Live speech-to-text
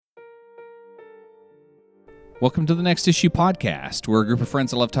Welcome to the Next Issue podcast. We're a group of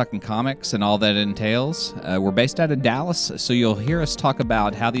friends that love talking comics and all that it entails. We're based out of Dallas, so you'll hear us talk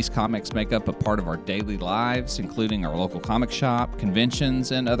about how these comics make up a part of our daily lives, including our local comic shop,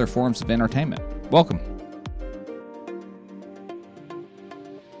 conventions, and other forms of entertainment. Welcome.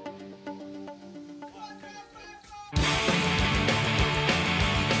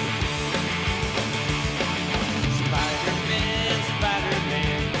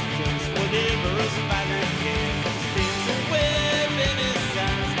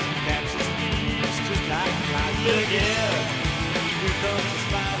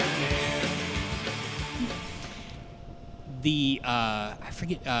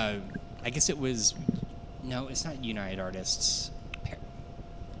 I guess it was, no, it's not United Artists.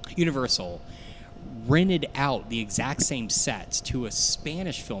 Universal rented out the exact same sets to a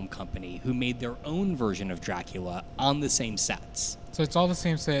Spanish film company who made their own version of Dracula on the same sets. So it's all the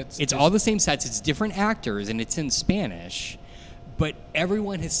same sets? It's all the same sets. It's different actors, and it's in Spanish. But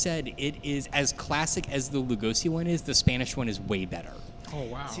everyone has said it is as classic as the Lugosi one is. The Spanish one is way better. Oh,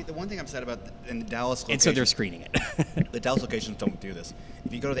 wow. See, the one thing I'm sad about in the Dallas location... And so they're screening it. The Dallas locations don't do this.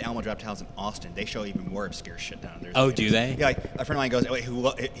 If you go to the Alamo Draft House in Austin, they show even more obscure shit down there. Oh, do they? Yeah, like a friend of mine goes,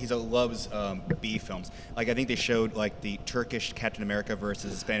 he loves B films. Like, I think they showed, like, the Turkish Captain America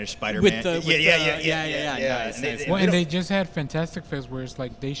versus the Spanish Spider-Man. Yeah. Nice. Well, and they just had Fantastic Fest where it's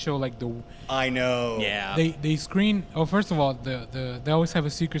like they show, like, the... I know. Yeah. They screen... Oh, first of all, they always have a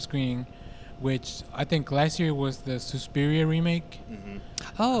secret screening, which I think last year was the Suspiria remake. Mm-hmm.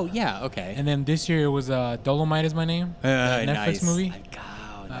 Oh, yeah, okay. And then this year it was Dolomite Is My Name, the Netflix nice. movie.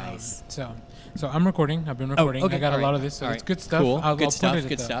 Oh, nice. So I'm recording. I've been recording. Okay. I got All a lot right. of this, so All it's right. good stuff. Cool. I'll Good put stuff. it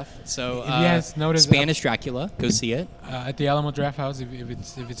Good at stuff. So, if you guys noticed, Spanish Dracula, go see it. At the Alamo Draft House, if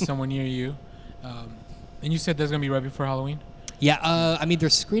it's somewhere near you. And you said that's gonna be right before Halloween. Yeah, I mean, they're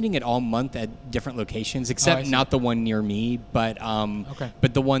screening it all month at different locations, except not the one near me, but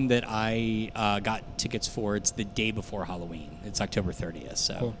but the one that I got tickets for, it's the day before Halloween. It's October 30th,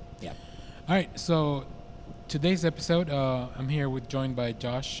 so, cool. Yeah. All right, so today's episode, I'm here joined by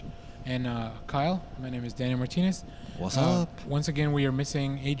Josh and Kyle. My name is Daniel Martinez. What's up? Once again, we are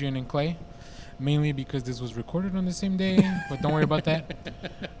missing Adrian and Clay, mainly because this was recorded on the same day, but don't worry about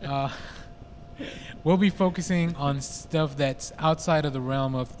that. We'll be focusing on stuff that's outside of the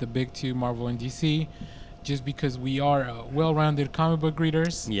realm of the big two, Marvel and DC, just because we are well-rounded comic book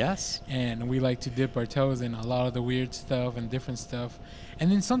readers. Yes. And we like to dip our toes in a lot of the weird stuff and different stuff.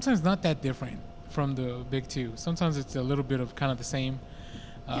 And then sometimes not that different from the big two. Sometimes it's a little bit of kind of the same.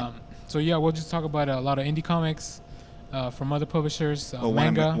 So, we'll just talk about a lot of indie comics from other publishers,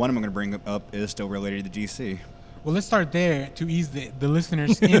 Manga. One I'm going to bring up is still related to DC. Well, let's start there to ease the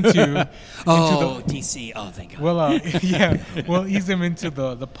listeners into DC. Oh, thank God. Well, we'll ease them into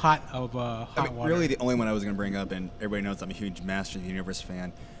the pot of hot water. Really, the only one I was going to bring up, and everybody knows I'm a huge Masters of the Universe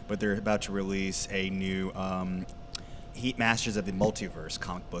fan, but they're about to release a new Masters of the Multiverse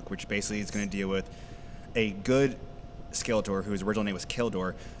comic book, which basically is going to deal with a good Skeletor, whose original name was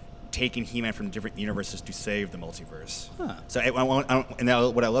Keldor, taking He-Man from different universes to save the multiverse. Huh. So,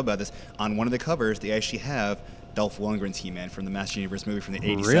 what I love about this, on one of the covers, they actually have Dolph Lundgren's He-Man from the Master Universe movie from the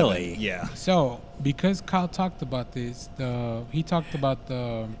 87. Really? Yeah. So, because Kyle talked about this, he talked about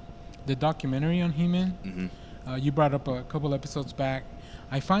the documentary on He-Man. Mm-hmm. You brought up a couple episodes back.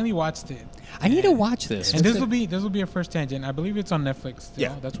 I finally watched it. I need to watch this. And this will be a first tangent. I believe it's on Netflix still.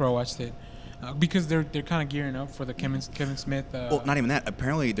 Yeah. That's where I watched it. Because they're kind of gearing up for the Kevin Smith. Well, not even that.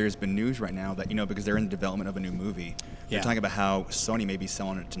 Apparently, there's been news right now that, because they're in the development of a new movie. They're talking about how Sony may be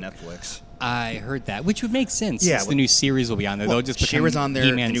selling it to Netflix. I heard that, which would make sense. Yeah, since the new series will be on there. They'll just become She-Ra's on there.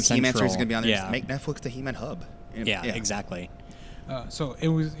 He-Man the new He-Man series is going to be on there. Yeah. Just make Netflix the He-Man hub. Yeah, exactly. So it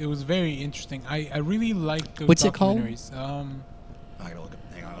was very interesting. I really liked those What's it called? documentaries. I gotta look up.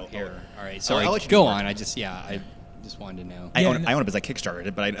 Hang on. Here. All right. Sorry. I'll let you go know. on. I just wanted to know. I own it because I kickstarted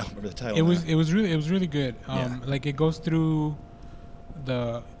it, but I don't remember the title. It was really good. Like it goes through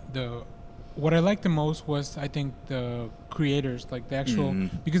the what I liked the most was, I think, the creators, like the actual,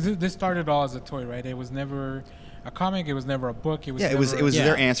 because this started all as a toy, right? It was never a comic, it was never a book, it was it was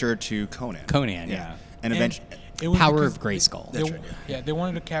their answer to Conan. Yeah. And eventually Power of Grayskull. They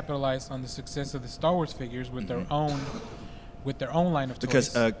wanted to capitalize on the success of the Star Wars figures with their own line of toys.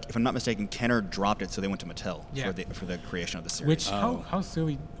 Because if I'm not mistaken, Kenner dropped it, so they went to Mattel for the creation of the series. Which how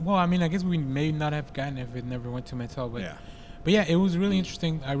silly. Well, I mean, I guess we may not have gotten it if it never went to Mattel, but it was really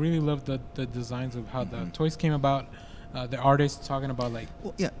interesting. I really loved the designs of how the toys came about. the artists talking about like.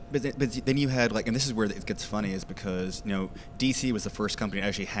 Well, yeah, but then you had like, and this is where it gets funny, is because DC was the first company to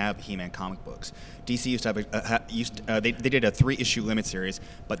actually have He-Man comic books. DC used to have they did a 3-issue limit series,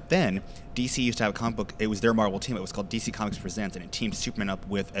 but then DC used to have a comic book. It was their Marvel team. It was called DC Comics Presents, and it teamed Superman up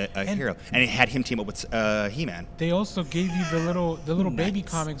with a hero, and it had him team up with He-Man. They also gave you the little baby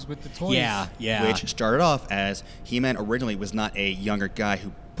comics with the toys. Yeah. Which started off as He-Man originally was not a younger guy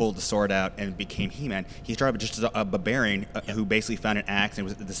who pulled the sword out and became He-Man. He started just as a barbarian who basically found an axe and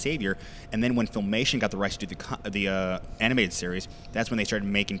was the savior. And then when Filmation got the rights to do the animated series, that's when they started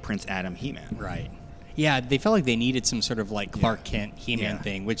making Prince Adam He-Man. Right. Yeah, they felt like they needed some sort of like Clark Kent He-Man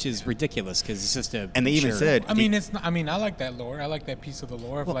thing, which is ridiculous because it's just a. And they even said, I mean, it's not, I mean, I like that lore. I like that piece of the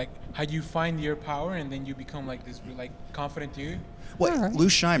lore of like how you find your power and then you become like this like confident dude. Well, Lou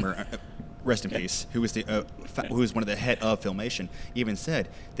Scheimer, rest in peace, who was one of the head of Filmation, even said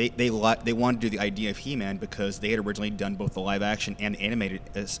they wanted to do the idea of He-Man because they had originally done both the live action and the animated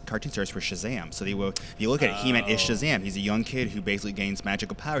cartoon series for Shazam. So if you look at it, He-Man is Shazam. He's a young kid who basically gains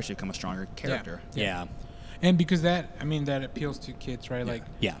magical powers to become a stronger character. Yeah. And because that appeals to kids, right? Like,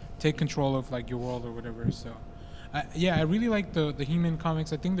 take control of like your world or whatever. So, I really like the He-Man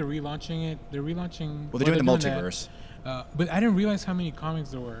comics. I think they're relaunching it. They're relaunching. Well, they're doing the multiverse. But I didn't realize how many comics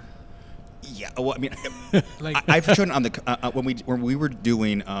there were. Yeah, well, I mean, like I've shown on the when we were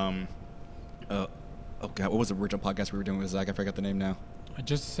doing oh god, what was the original podcast we were doing with Zach? I forgot the name now.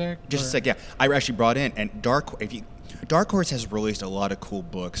 Just a sec. Just a sec. Yeah, I actually brought in and Dark Horse has released a lot of cool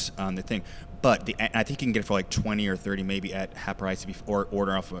books on the thing, but I think you can get it for like 20 or 30 maybe at half price or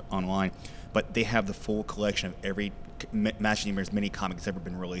order off online. But they have the full collection of every Master Universe mini comic that's ever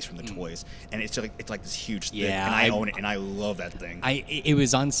been released from the toys, and it's like this huge thing. Yeah, and I own it, and I love that thing. It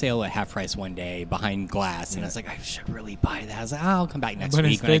was on sale at half price one day behind glass, and I was like, I should really buy that. I was like, I'll come back next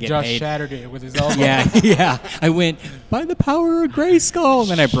week when I get Josh paid. shattered it with his elbow. Yeah. I went by the power of Grayskull, and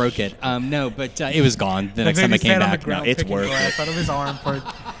then I broke it. No, but it was gone the next time I came back. No, it's worth it. Out of his arm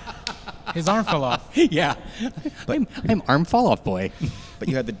his arm fell off. Yeah, I'm arm fall off boy. But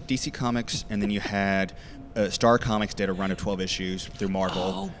you had the DC Comics, and then you had Star Comics did a run of 12 issues through Marvel.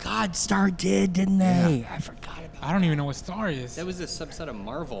 Oh God, Star didn't they? I forgot about. I don't even know what Star is. That was a subset of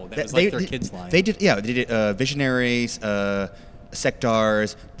Marvel. That was like their kids line. They did Visionaries,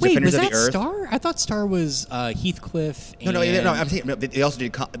 Sectars, Wait, Defenders was of that the Earth. Star? I thought Star was Heathcliff. No, I'm saying they also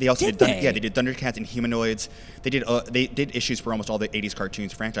did. They did Thundercats and Humanoids. They did issues for almost all the '80s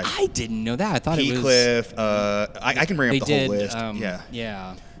cartoons franchise. I didn't know that. I thought Heathcliff, it was. I can bring up the whole list.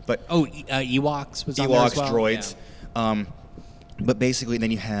 Yeah. But Ewoks was on there as well. droids. Yeah. But basically,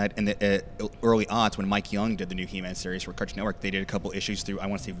 then you had in the early aughts when Mike Young did the new He-Man series for Cartoon Network, they did a couple issues through I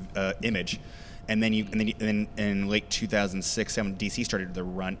want to say Image, and then in late 2006-7 DC started their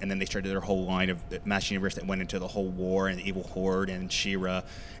run, and then they started their whole line of Master Universe that went into the whole war and the Evil Horde and She-Ra,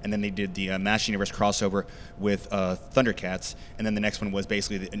 and then they did the Master Universe crossover with Thundercats, and then the next one was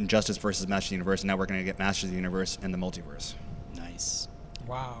basically the Injustice versus Master Universe, and now we're going to get Masters of the Universe and the Multiverse. Nice.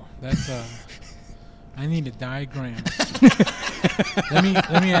 Wow, that's I need a diagram. let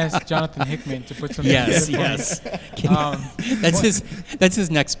me ask Jonathan Hickman to put some. Yes. That's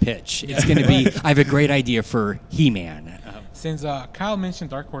his next pitch. It's going to be, I have a great idea for He-Man. Since Kyle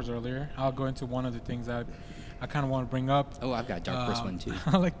mentioned Dark Horse earlier, I'll go into one of the things I kind of want to bring up. Oh, I've got Dark Horse one too.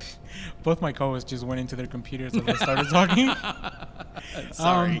 Like both my co-hosts just went into their computers as I started talking.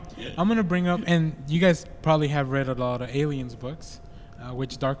 Sorry. I'm gonna bring up, and you guys probably have read a lot of Aliens books,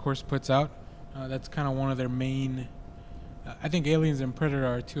 which Dark Horse puts out. That's kind of one of their main. I think Aliens and Predator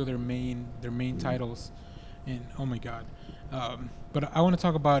are two of their main titles, and oh my god. But I want to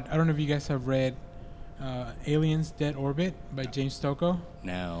talk about. I don't know if you guys have read Aliens: Dead Orbit by James Stokoe.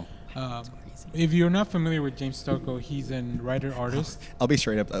 No. If you're not familiar with James Stokoe, he's a writer-artist. I'll be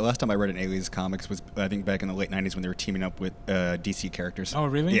straight up. The last time I read an Aliens comics was, I think, back in the late 90s when they were teaming up with DC characters. Oh,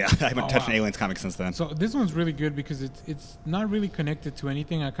 really? Yeah, I haven't touched an Aliens comic since then. So this one's really good because it's not really connected to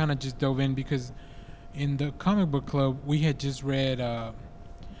anything. I kind of just dove in because in the comic book club, we had just read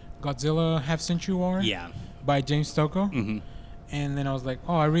Godzilla Half Century War by James Stokoe. Mm-hmm. And then I was like,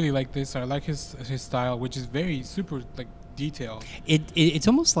 oh, I really like this. I like his style, which is very super, like, detailed. It's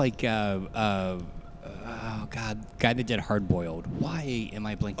almost like oh god, guy that did Hard Boiled. Why am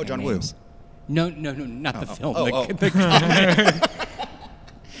I blanking? Oh, John names? Woo. No, not the film. The comic.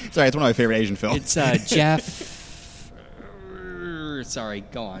 Sorry, it's one of my favorite Asian films. It's Jeff. Sorry,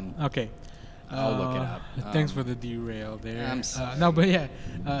 go on. Okay, I'll look it up. Thanks for the derail there. I'm sorry. No, but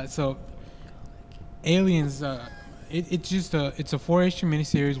yeah. So Aliens. It's just a 4-issue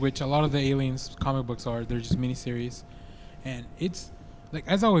miniseries, which a lot of the Aliens comic books are. They're just miniseries. And it's like,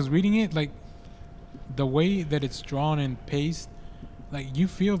 as I was reading it, like, the way that it's drawn and paced, like you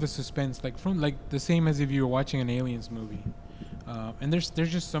feel the suspense, like from like the same as if you were watching an Aliens movie. And there's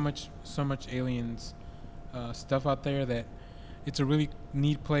just so much Aliens stuff out there that it's a really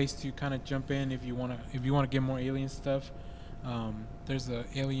neat place to kind of jump in if you wanna get more alien stuff. There's the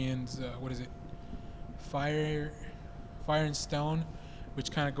Aliens, what is it? Fire and Stone,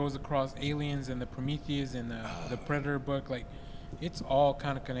 which kind of goes across Aliens and the Prometheus and the Predator book. Like, it's all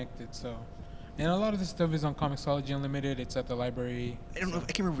kind of connected. So, and a lot of this stuff is on Comixology Unlimited. It's at the library. I don't know. I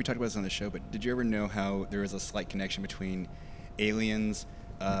can't remember if we talked about this on the show, but did you ever know how there was a slight connection between Aliens,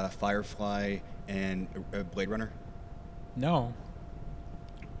 Firefly, and Blade Runner? No.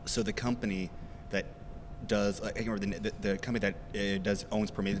 So the company that does, I can't remember the company that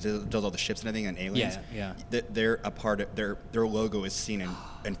owns Prometheus, does all the ships and everything and Aliens. Yeah. They're a part of their logo is seen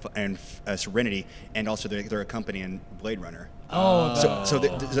in Serenity, and also they're a company in Blade Runner. Oh, so I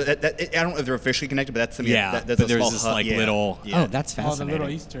don't know if they're officially connected, but that's something. That's but a there's small this hub. like little. Yeah. Oh, that's fascinating. the little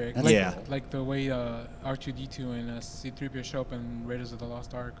Easter egg. That's Like the way R2D2 and C3PO show up in Raiders of the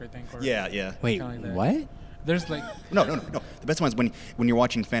Lost Ark, I think. Or Yeah. Wait, like that. what? There's like No. The best one is when you're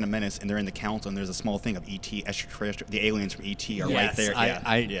watching Phantom Menace and they're in the council and there's a small thing of ET, extraterrestrial. The aliens from ET are right there.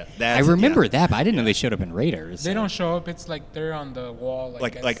 I remember that, but I didn't know they showed up in Raiders. They don't show up. It's like they're on the wall,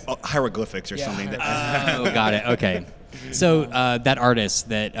 like hieroglyphics or something. Oh, got it. Okay. So that artist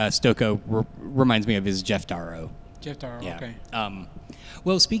that Stocco reminds me of is Jeff Darrow. Jeff Darrow. Yeah. Okay.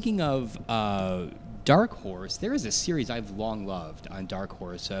 Well, speaking of Dark Horse, there is a series I've long loved on Dark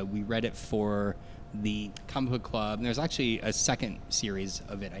Horse. We read it for the comic book club, and there's actually a second series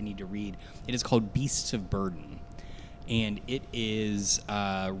of it I need to read. It is called Beasts of Burden, and it is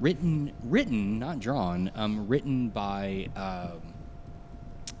written, not drawn, written by.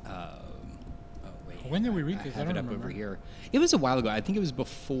 When did we read this? I have I don't it up remember. over here. It was a while ago. I think it was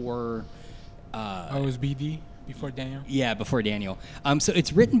before. It was BD before Daniel. Yeah, before Daniel. So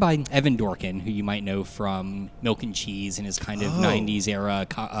it's written by Evan Dorkin, who you might know from Milk and Cheese and his kind of 90s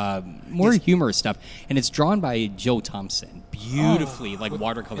era, more humorous stuff. And it's drawn by Joe Thompson, beautifully, like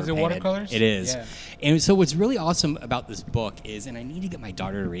watercolor Is it painted. watercolors? It is. Yeah. And so what's really awesome about this book is, and I need to get my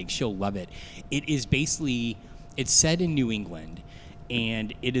daughter to read, she'll love it. It is basically, it's set in New England,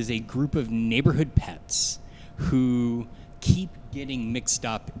 and it is a group of neighborhood pets who keep getting mixed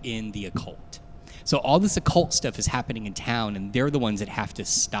up in the occult. So all this occult stuff is happening in town, and they're the ones that have to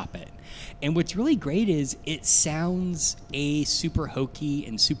stop it. And what's really great is it sounds super hokey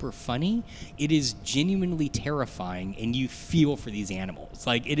and super funny. It is genuinely terrifying, and you feel for these animals.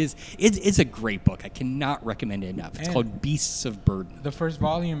 Like it's a great book. I cannot recommend it enough. It's called Beasts of Burden. The first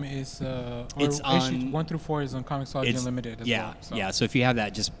volume is It's on issues 1 through 4 is on Comixology Unlimited as well. So. Yeah. So if you have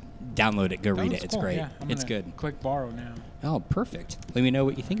that, just download it. Go read it. It's cool. great. Yeah, It's good. Click borrow now. Oh, perfect. Let me know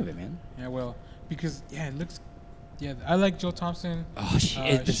what you think of it, man. Yeah, well, because it looks. Yeah, I like Joe Thompson. Oh,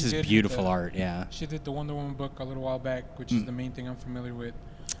 this is beautiful art. Yeah. She did the Wonder Woman book a little while back, which is the main thing I'm familiar with.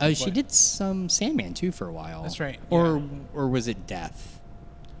 She did some Sandman too for a while. That's right. Or was it Death?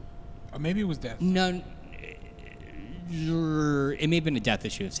 Or maybe it was Death. No. It may have been a Death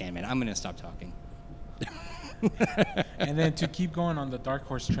issue of Sandman. I'm gonna stop talking. And then to keep going on the Dark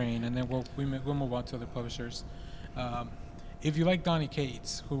Horse train, and then we'll move on to other publishers. If you like Donny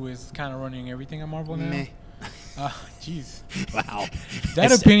Cates, who is kind of running everything at Marvel now. Jeez. Wow.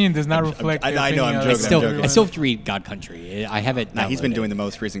 That opinion does not reflect. I know. I'm joking. I still have to read God Country. I have it. Nah, he's been downloaded. doing the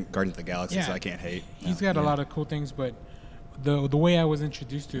most recent Guardians of the Galaxy, so I can't hate. He's got a lot of cool things, but the way I was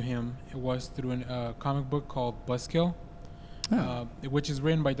introduced to him, it was through a comic book called Buzzkill, which is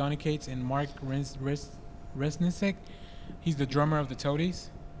written by Donny Cates and Mark Resnicek. He's the drummer of the Toadies,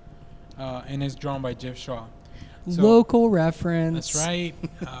 and is drawn by Jeff Shaw. So, local reference. That's right.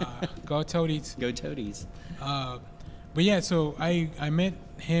 Go Toadies. Go Toadies. But yeah, so I met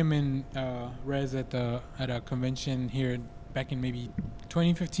him and Rez at a convention here back in maybe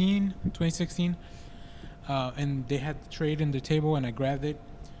 2015, 2016, and they had the trade in the table, and I grabbed it.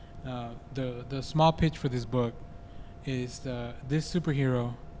 The small pitch for this book is this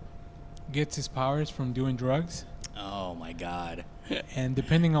superhero gets his powers from doing drugs. Oh my God. And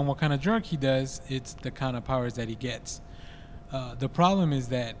depending on what kind of drug he does, it's the kind of powers that he gets. The problem is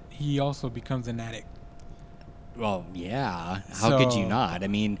that he also becomes an addict. Well, yeah. How could you not? I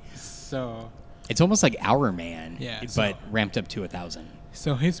mean, it's almost like Our Man, but ramped up to 1,000.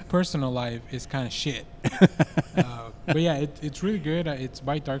 So his personal life is kind of shit. But yeah, it's really good. It's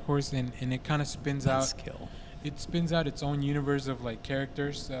by Dark Horse, and it kind of spins out. It spins out its own universe of like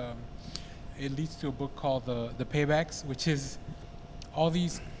characters. It leads to a book called the Paybacks, which is all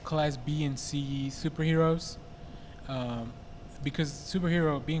these Class B and C superheroes. Because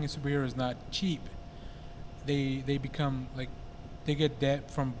being a superhero is not cheap. they become like they get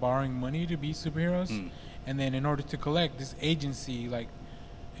debt from borrowing money to be superheroes, and then in order to collect, this agency like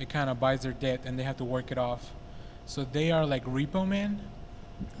it kind of buys their debt and they have to work it off. So they are like Repo Man.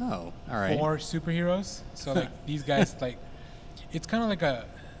 Oh, all right. For superheroes. So like these guys like it's kind of like a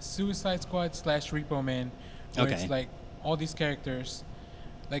Suicide Squad / Repo Man, where it's like all these characters.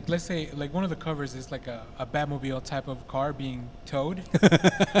 Like let's say like one of the covers is like a Batmobile type of car being towed.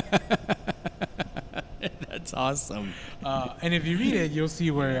 That's awesome. And if you read it, you'll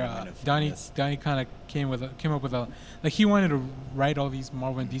see where Donnie kind of came up with a like he wanted to write all these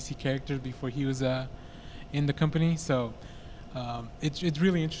Marvel and DC characters before he was in the company. So it's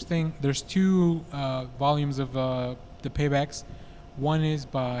really interesting. There's 2 volumes of the paybacks. One is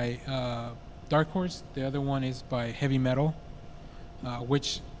by Dark Horse. The other one is by Heavy Metal,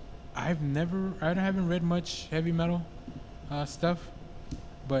 which I haven't read much Heavy Metal stuff.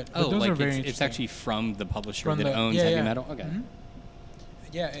 But those like are very it's interesting. actually from the publisher that owns Heavy Metal? Okay. Mm-hmm.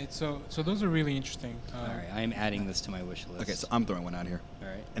 Yeah, so those are really interesting. All right, I am adding this to my wish list. Okay, so I'm throwing one out here. All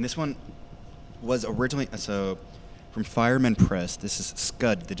right. And this one was originally from Fireman Press. This is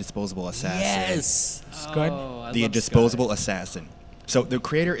Scud, the Disposable Assassin. Yes! Scud? The Disposable Assassin. So the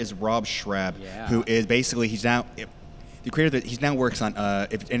creator is Rob Schrab, who is basically, he's now works on,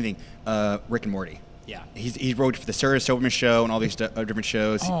 if anything, Rick and Morty. Yeah. He wrote for the Sarah Silverman Show and all these different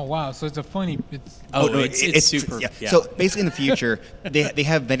shows. Oh, wow. So it's a funny... It's super... Yeah. So basically in the future, they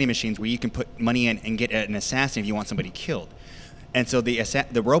have vending machines where you can put money in and get an assassin if you want somebody killed. And so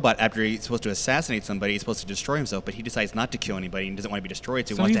the robot, after he's supposed to assassinate somebody, he's supposed to destroy himself, but he decides not to kill anybody and doesn't want to be destroyed.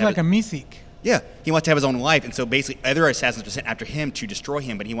 So he's like a Mystique. Yeah, he wants to have his own life. And so basically other assassins are sent after him to destroy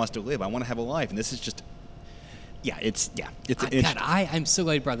him, but he wants to live. I want to have a life. And this is just... I'm so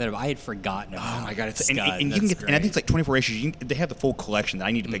glad you brought that up. I had forgotten about Oh my god! Scud. And you can get, and I think it's like 24 issues. They have the full collection.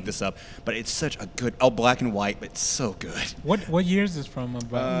 I need to pick this up, but it's such a good, black and white, but it's so good. What year is this from?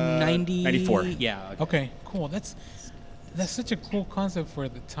 About 94. Yeah. Okay. Cool. That's such a cool concept for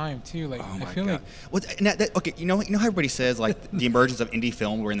the time too. Like Oh my I feel god! Okay, you know how everybody says like the emergence of indie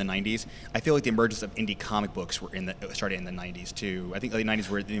film were in the 90s. I feel like the emergence of indie comic books started in the 90s too. I think the 90s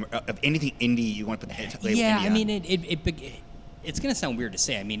were of anything indie you want to put the label Yeah, indie I on. mean it's gonna sound weird to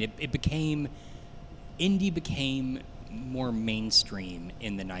say. I mean indie became more mainstream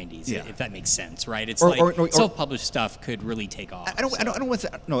in the 90s, if that makes sense, right? It's or self-published stuff could really take off. I don't want to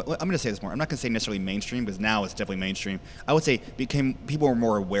say, no, I'm going to say this more. I'm not going to say necessarily mainstream, because now it's definitely mainstream. I would say people were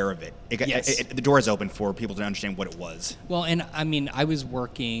more aware of it. The doors open for people to understand what it was. Well, and I mean, I was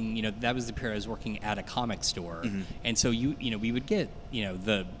working, that was the period I was working at a comic store. Mm-hmm. And so we would get,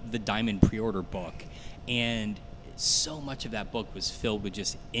 the Diamond pre-order book, and so much of that book was filled with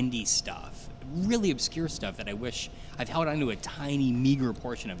just indie stuff, really obscure stuff that I wish I've held on to a tiny, meager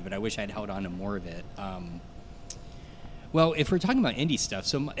portion of it, but I wish I'd held on to more of it. Well, if we're talking about indie stuff,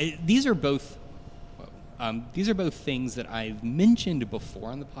 so these are both things that I've mentioned before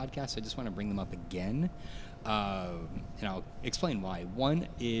on the podcast. I just want to bring them up again, and I'll explain why. One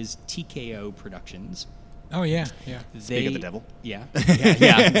is TKO Productions. Oh yeah. Speak of the devil. Yeah,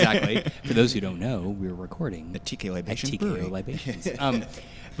 exactly. For those who don't know, we're recording at TKO Libations. TKO Libations.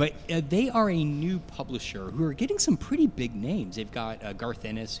 But they are a new publisher who are getting some pretty big names. They've got Garth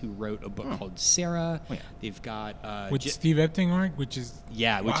Ennis, who wrote a book called Sarah. Oh, yeah. They've got with Steve Epting art, which is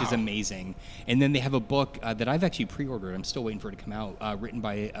which is amazing. And then they have a book that I've actually pre-ordered. I'm still waiting for it to come out. Written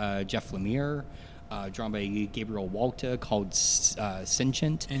by Jeff Lemire. Drawn by Gabriel Walta, called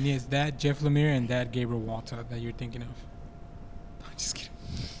Sentient. And is that Jeff Lemire and that Gabriel Walta that you're thinking of? I'm just kidding.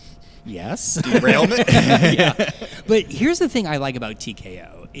 Yes. Derailment. Yeah. But here's the thing I like about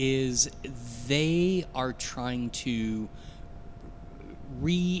TKO is they are trying to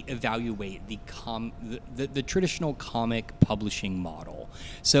reevaluate the traditional comic publishing model.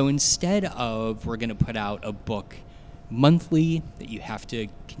 So instead of we're going to put out a book monthly that you have to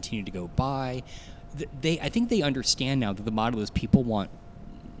continue to go buy, I think they understand now that the model is people want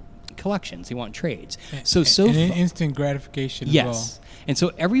collections, they want trades. And instant gratification as well. And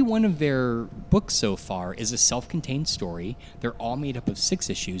so every one of their books so far is a self-contained story. They're all made up of 6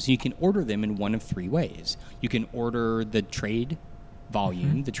 issues. You can order them in one of 3 ways. You can order the trade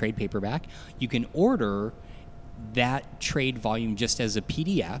volume, the trade paperback. You can order that trade volume just as a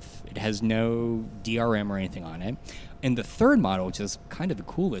PDF. It has no DRM or anything on it. And the third model, which is kind of the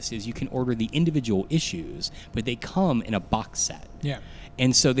coolest, is you can order the individual issues, but they come in a box set. Yeah.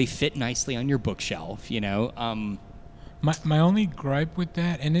 And so they fit nicely on your bookshelf, My only gripe with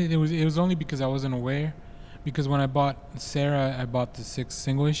that, and it was only because I wasn't aware, because when I bought Sarah, I bought the 6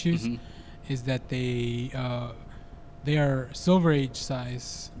 single issues, is that they they are Silver Age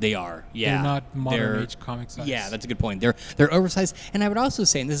size. They are, yeah. They're not modern age comic size. Yeah, that's a good point. They're oversized, and I would also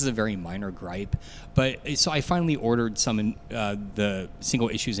say, and this is a very minor gripe, but so I finally ordered some in, the single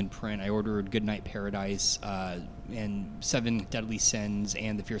issues in print. I ordered Goodnight Paradise and Seven Deadly Sins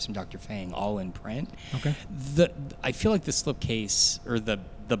and The Fearsome Dr. Fang all in print. Okay. I feel like the slipcase or the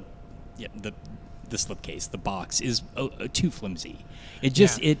slipcase, the box is too flimsy. It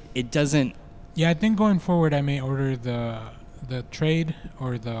just it doesn't. Yeah, I think going forward, I may order the trade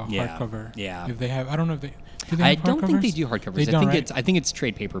or the hardcover. Yeah. If they have, I don't know if they. Do they I have don't think hardcovers? they do hardcovers. They don't, right? I think it's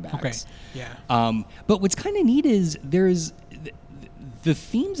trade paperbacks. Okay. Yeah. But what's kind of neat is there's the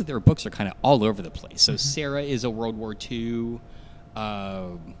themes of their books are kind of all over the place. So Sarah is a World War II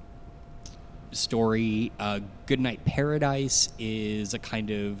story. Goodnight Paradise is a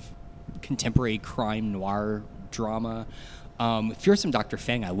kind of contemporary crime noir drama. Fearsome Dr.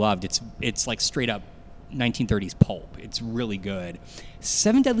 Fang I loved. It's like straight up 1930s pulp. It's really good.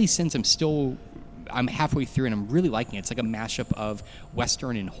 Seven Deadly Sins I'm halfway through and I'm really liking it. It's like a mashup of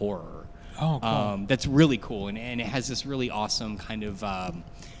Western and horror. Oh, cool. That's really cool, and it has this really awesome kind of.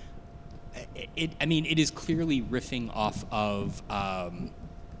 It is clearly riffing off of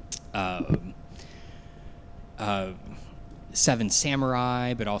Seven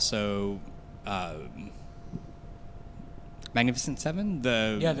Samurai, but also Magnificent Seven,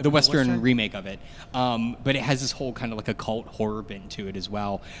 the Western remake of it. But it has this whole kind of like occult horror bent to it as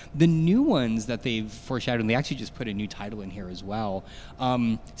well. The new ones that they've foreshadowed, and they actually just put a new title in here as well.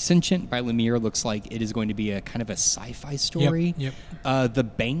 Sentient by Lemire looks like it is going to be a kind of a sci-fi story. Yep. The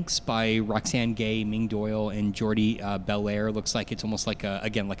Banks by Roxane Gay, Ming Doyle, and Jordi Belair looks like it's almost like a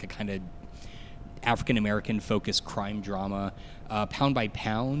kind of African-American focused crime drama. Pound by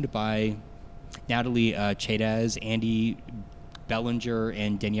Pound by Natalie Chaidez, Andy Bellinger,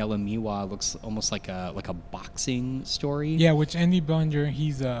 and Daniela Miwa looks almost like a boxing story. Yeah, which Andy Bellinger,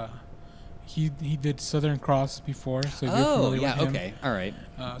 he did Southern Cross before, so if you're familiar with him. Okay, all right.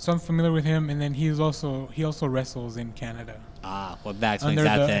 So I'm familiar with him, and then he also wrestles in Canada. Well that explains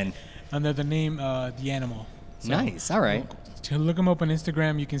that then. Under the name The Animal. So nice, all right. To look him up on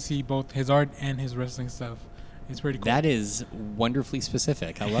Instagram, you can see both his art and his wrestling stuff. It's pretty cool. That is wonderfully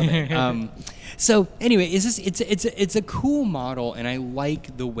specific. I love it. So anyway, it's a cool model, and I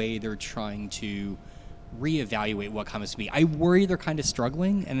like the way they're trying to reevaluate what comics to be. I worry they're kind of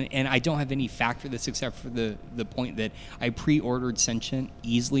struggling, and I don't have any fact for this except for the point that I pre-ordered Sentient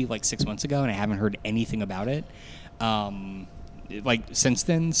easily like 6 months ago, and I haven't heard anything about it. Like since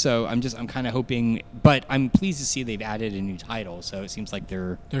then, so I'm kind of hoping, but I'm pleased to see they've added a new title. So it seems like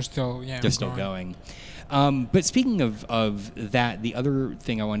they're still going. But speaking of that, the other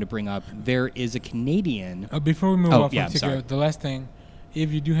thing I wanted to bring up, there is a Canadian. Before we move off the last thing,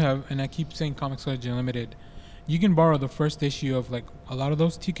 if you do have, and I keep saying Comics Unlimited, you can borrow the first issue of like a lot of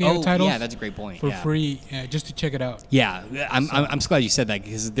those TKO titles. Yeah, that's a great point. For free, just to check it out. Yeah, I'm so glad you said that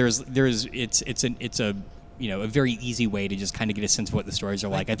because it's a a very easy way to just kind of get a sense of what the stories are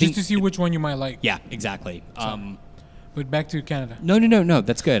like. I think just to see which one you might like. Yeah, exactly. But back to Canada. No,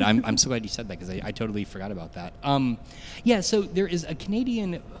 that's good. I'm so glad you said that because I totally forgot about that. So there is a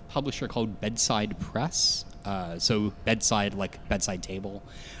Canadian publisher called Bedside Press. So bedside, like bedside table.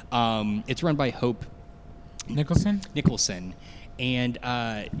 It's run by Hope Nicholson. And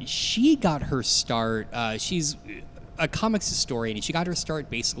she got her start. She's a comics historian, and she got her start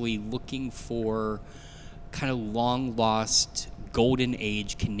basically looking for kind of long-lost golden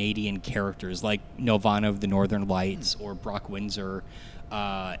age Canadian characters like Nelvana of the Northern Lights or Brock Windsor,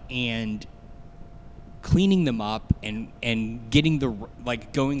 and cleaning them up and getting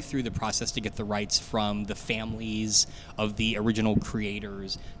going through the process to get the rights from the families of the original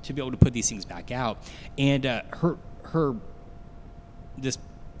creators to be able to put these things back out. And this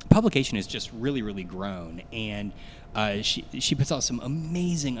publication has just really, really grown, and she puts out some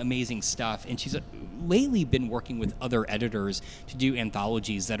amazing stuff, and she's lately been working with other editors to do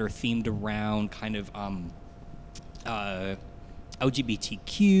anthologies that are themed around kind of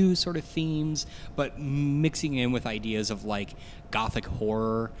LGBTQ sort of themes, but mixing in with ideas of like gothic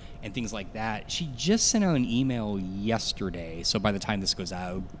horror and things like that. She just sent out an email yesterday, so by the time this goes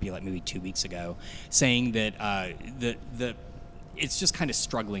out, it would be like maybe 2 weeks ago, saying that it's just kind of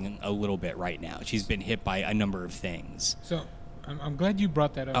struggling a little bit right now. She's been hit by a number of things. So I'm glad you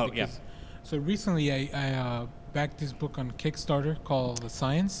brought that up. Oh, yeah. So recently I backed this book on Kickstarter called The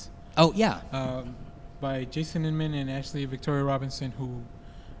Science. Oh, yeah. By Jason Inman and Ashley Victoria Robinson, who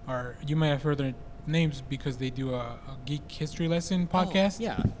are, you might have heard their names because they do a geek history lesson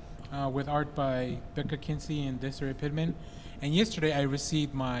podcast. With art by Becca Kinsey and Desiree Pittman. And yesterday I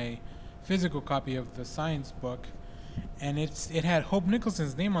received my physical copy of The Science book. and it had Hope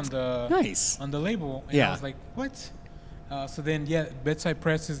Nicholson's name on the label, and I was like, what? So then, Bedside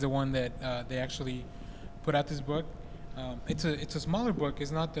Press is the one that they actually put out this book. It's a smaller book.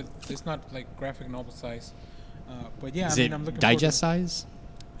 It's not like graphic novel size, but yeah. I'm looking digest size?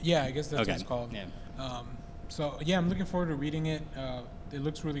 Yeah, I guess that's what it's called. Yeah. So yeah, I'm looking forward to reading it. It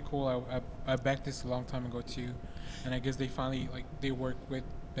looks really cool. I backed this a long time ago too, and I guess they finally they worked with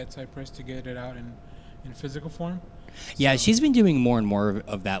Bedside Press to get it out in physical form. Yeah, she's been doing more and more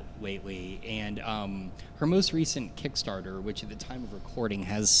of that lately, and her most recent Kickstarter, which at the time of recording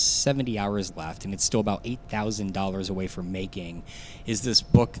has 70 hours left, and it's still about $8,000 away from making, is this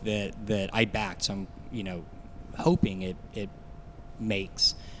book that I backed. So I'm hoping it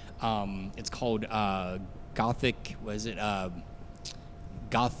makes. It's called Gothic. Was it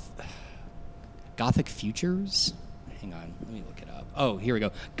Gothic Futures? Hang on, let me look it up. Oh, here we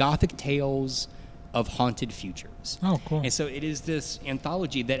go. Gothic Tales of Haunted Futures. Oh, cool. And so it is this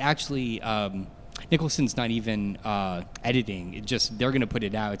anthology that actually Nicholson's not even editing. They're going to put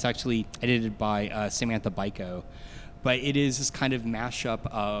it out. It's actually edited by Samantha Biko, but it is this kind of mashup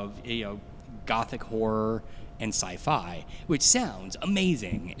of Gothic horror and sci-fi, which sounds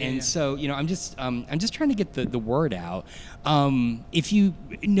amazing. Yeah, and so I'm just trying to get the word out. If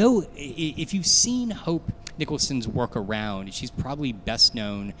you've seen Hope Nicholson's work around, she's probably best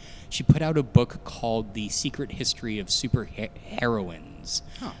known. She put out a book called The Secret History of Super Heroines.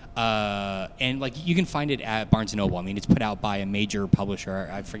 And you can find it at Barnes & Noble. I mean, it's put out by a major publisher.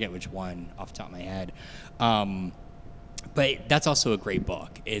 I forget which one off the top of my head. But that's also a great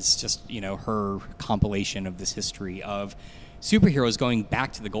book. It's just, her compilation of this history of superheroes going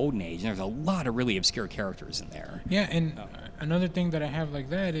back to the Golden Age. And there's a lot of really obscure characters in there. Yeah, and another thing that I have like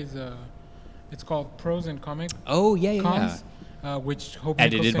that is it's called Prose and Comic. Oh, yeah. Which Hope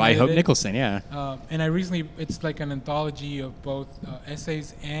edited by Hope Nicholson, yeah. And it's like an anthology of both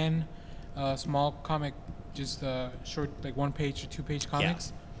essays and small comic, just short, like 1-page or 2-page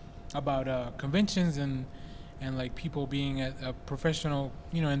comics about conventions and like people being a professional,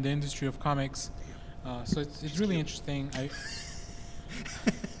 in the industry of comics. So it's really interesting.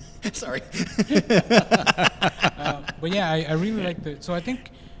 Sorry. But yeah, I really like the. So I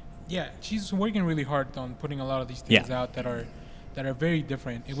think, she's working really hard on putting a lot of these things out that are very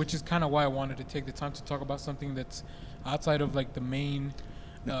different, which is kind of why I wanted to take the time to talk about something that's outside of like the main,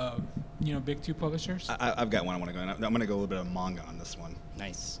 big two publishers. I've got one I want to go. I'm going to go a little bit of manga on this one.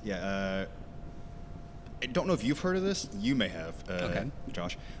 Nice. Yeah. I don't know if you've heard of this. You may have,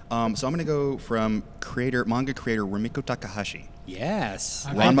 Josh. So I'm going to go from manga creator Rumiko Takahashi. Yes.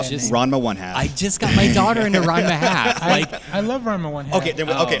 Ranma One Half. I just got my daughter into Ranma Half. I love Ranma One Half.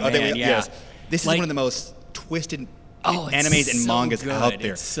 Yes. This is one of the most twisted animes and mangas out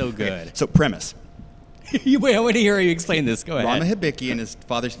there. It's so good. Okay, so premise. Wait, I want to hear you explain this. Go ahead. Rama Hibiki and his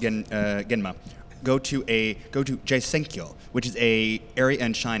father Genma go to Jaisenkyo, which is a area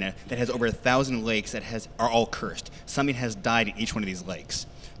in China that has over 1,000 lakes that are all cursed. Something has died in each one of these lakes.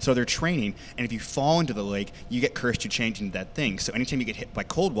 So they're training, and if you fall into the lake, you get cursed, you change into that thing. So anytime you get hit by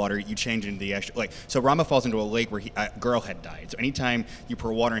cold water, you change into the actual lake. So Rama falls into a lake where a girl had died. So anytime you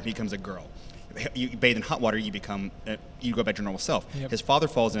pour water in, he becomes a girl. You bathe in hot water, you go back to your normal self. Yep. His father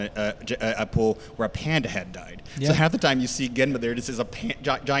falls in a pool where a panda had died. Yep. So half the time you see Genma there, this is a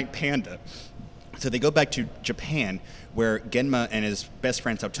giant panda. So they go back to Japan, where Genma and his best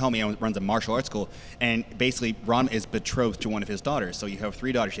friend Satomi runs a martial arts school, and basically Ranma is betrothed to one of his daughters. So you have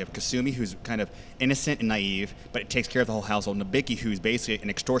 3 daughters. You have Kasumi, who's kind of innocent and naive, but takes care of the whole household. Nabiki, who's basically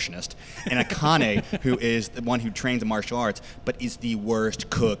an extortionist, and Akane, who is the one who trains in martial arts, but is the worst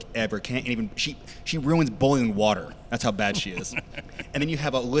cook ever. She ruins boiling water. That's how bad she is. And then you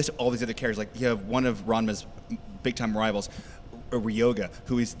have a list of all these other characters. Like you have one of Ranma's big-time rivals, Ryoga,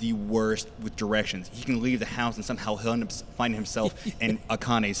 who is the worst with directions. He can leave the house and somehow he'll end up finding himself in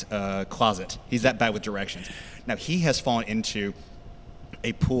Akane's closet. He's that bad with directions. Now, he has fallen into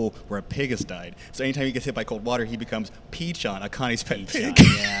a pool where a pig has died. So anytime he gets hit by cold water, he becomes Peach-chan, Akane's pet pig.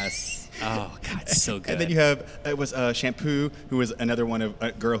 Yes. Oh, God, so good. And then you have, Shampoo, who is another one of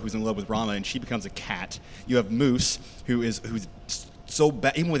a girl who's in love with Rama, and she becomes a cat. You have Moose, who's so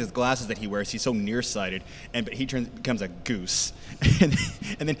bad, even with his glasses that he wears, he's so nearsighted, but he becomes a goose. and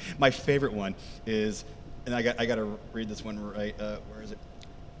then my favorite one is, and I got to read this one right. Where is it?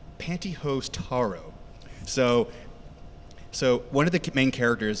 Pantyhose Taro. So one of the main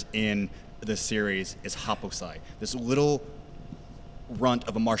characters in the series is Haposai, this little runt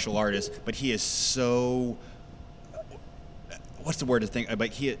of a martial artist, but he is so. What's the word to think? But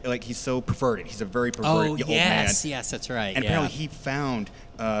he's so perverted. He's a very perverted old man. Yes, that's right. And apparently he found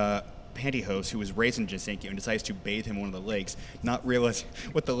pantyhose who was raised in Gisenki and decides to bathe him in one of the lakes, not realizing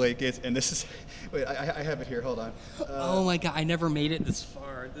what the lake is. And this is, wait, I have it here. Hold on. Oh my god, I never made it this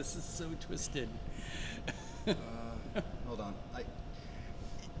far. This is so twisted. Hold on.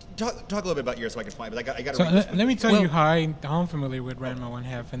 Talk a little bit about yours so I can find it. But I got. So let me tell you how I'm familiar with Ranma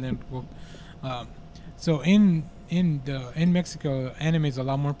 1/2, and then we'll. So in Mexico, anime is a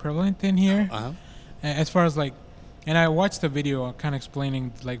lot more prevalent than here. Uh-huh. As far as like, and I watched a video kind of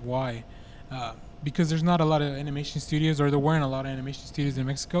explaining like why, because there's not a lot of animation studios, or there weren't a lot of animation studios in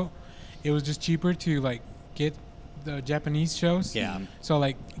Mexico. It was just cheaper to like get the Japanese shows. Yeah. So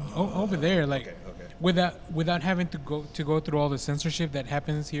like over there, like Okay. without having to go through all the censorship that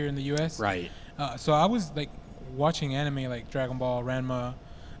happens here in the U.S. Right. So I was like watching anime like Dragon Ball, Ranma,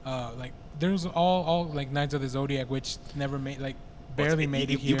 like there's all like Knights of the Zodiac, which never made like barely made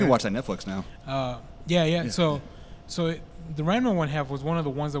it here. You can watch that Netflix now. Yeah. So the Ranma 1/2 was one of the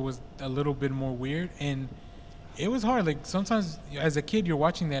ones that was a little bit more weird, and it was hard. Like sometimes as a kid, you're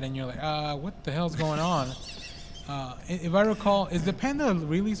watching that and you're like, what the hell's going on? If I recall, is the panda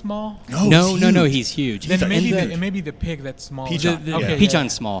really small? No, he's huge. Then maybe the pig that's small.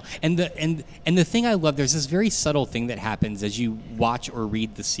 Pichon's small. And the thing I love, there's this very subtle thing that happens as you watch or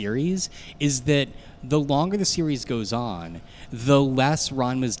read the series, is that the longer the series goes on, the less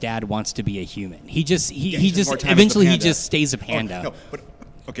Ranma's dad wants to be a human. He just eventually he just stays a panda. No, but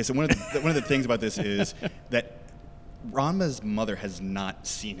okay. So one of the things about this is that Ranma's mother has not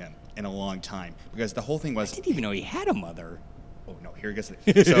seen him in a long time, because the whole thing was I didn't even know he had a mother. Oh no, here he goes.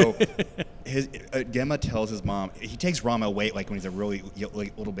 So his Gemma tells his mom, he takes Rama away like when he's a really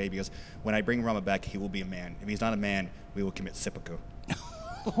little baby. He goes, when I bring Rama back, he will be a man. If he's not a man, we will commit seppuku.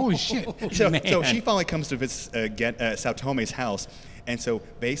 Holy shit. So she finally comes to visit Saotome's house, and so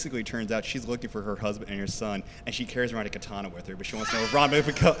basically it turns out she's looking for her husband and her son, and she carries around a katana with her, but she wants to know if Rama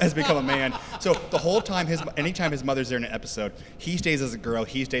has become a man. So the whole time, anytime his mother's there in an episode, he stays as a girl,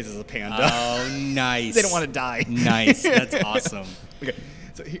 he stays as a panda. Oh, nice. They don't want to die. Nice. That's awesome. Okay,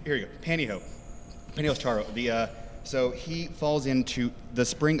 so here you go. Pantyhose Taro. So he falls into the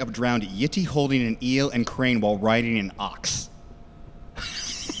spring of drowned Yeti holding an eel and crane while riding an ox.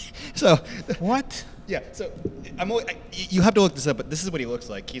 So what? Yeah, so you have to look this up, but this is what he looks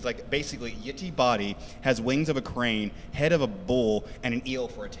like. He's like basically Yeti body, has wings of a crane, head of a bull, and an eel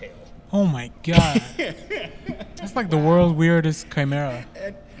for a tail. Oh my god. That's like the world's weirdest chimera.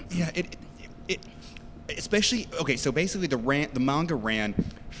 And, yeah, it especially okay. So basically, the manga ran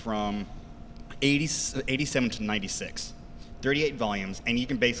from 87 to 96. 38 volumes, and you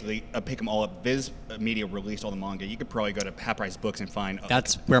can basically pick them all up. Viz Media released all the manga. You could probably go to Half Price Books and find.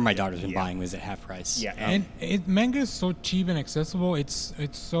 That's where my daughter's been buying, was at Half Price. Yeah, and manga is so cheap and accessible. It's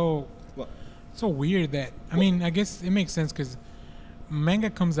so weird that I mean, I guess it makes sense because manga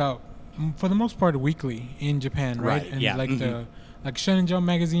comes out for the most part weekly in Japan, right? And like the Shonen Jump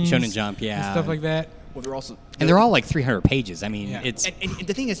magazines, Shonen Jump, and stuff like that. Well, they're also they're all like 300 pages. I mean, it's and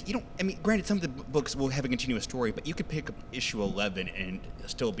the thing is, you don't. I mean, granted, some of the books will have a continuous story, but you could pick up issue 11 and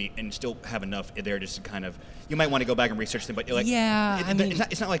still have enough there just to kind of. You might want to go back and research them, but you're like,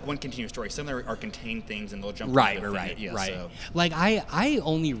 it's not like one continuous story. Some of them are contained things, and they'll jump right. So. Like I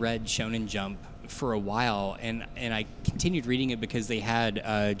only read Shonen Jump for a while, and I continued reading it because they had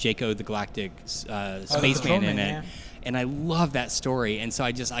Jaco the Galactic Spaceman in it. Yeah. And I love that story, and so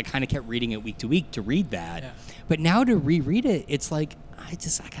I kind of kept reading it week to week to read that. Yeah. But now to reread it, it's like I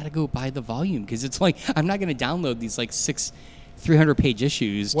gotta go buy the volume, because it's like I'm not gonna download these like 300-page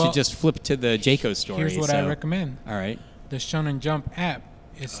issues to just flip to the Jaco story. Here's what I recommend. All right. The Shonen Jump app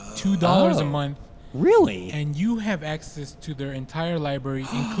is $2 a month. Really? And you have access to their entire library,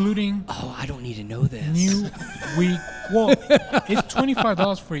 including. Oh, I don't need to know this. New week. Well, it's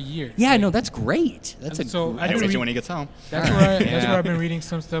 $25 for a year. Yeah, no, that's great. That's I'll get you when he gets home. That's where I've been reading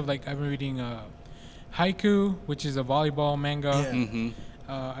some stuff. Like I've been reading Haiku, which is a volleyball manga. Yeah. Mm-hmm.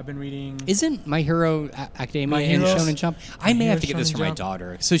 I've been reading. Isn't My Hero Academia and Shonen Jump? I may have to get this for my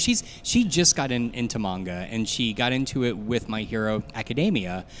daughter. So she just got into manga, and she got into it with My Hero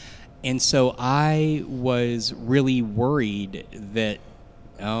Academia. And so I was really worried that,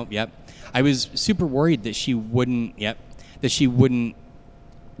 I was super worried that she wouldn't,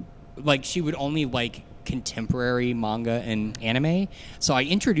 like she would only like contemporary manga and anime. So I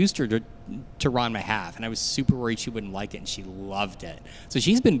introduced her to Ranma Half, and I was super worried she wouldn't like it, and she loved it. So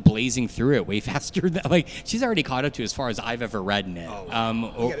she's been blazing through it way faster than, like, she's already caught up to as far as I've ever read in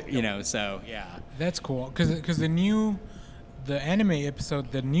it. So yeah. That's cool, because the new the anime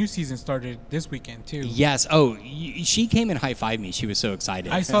episode, the new season started this weekend too. Yes. Oh, she came and high-fived me. She was so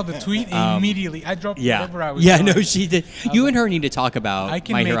excited. I saw the tweet immediately. I dropped whatever I was Yeah, doing. no, she did. You and her need to talk about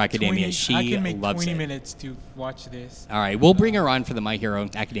My Hero Academia. I can make loves 20 it. minutes to watch this. All right, we'll bring her on for the My Hero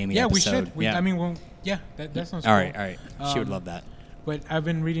Academia episode. We should. I mean, that sounds all cool. right, all right. She would love that. But I've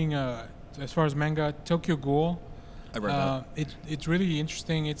been reading, as far as manga, Tokyo Ghoul. I read that. It's really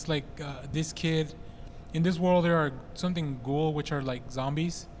interesting. It's like this kid. In this world, there are something ghoul, which are like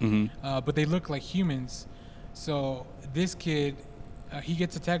zombies, but they look like humans. So this kid, he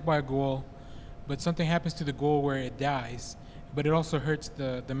gets attacked by a ghoul, but something happens to the ghoul where it dies, but it also hurts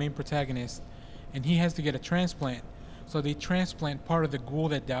the main protagonist, and he has to get a transplant. So they transplant part of the ghoul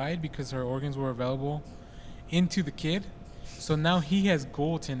that died because her organs were available into the kid. So now he has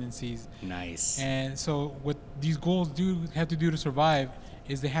ghoul tendencies. Nice. And so what these ghouls have to do to survive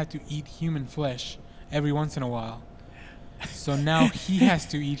is they have to eat human flesh every once in a while. So now he has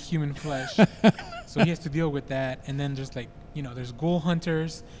to eat human flesh. So he has to deal with that. And then there's there's ghoul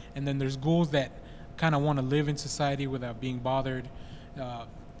hunters, and then there's ghouls that kind of want to live in society without being bothered.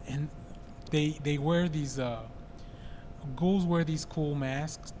 And they wear these ghouls wear these cool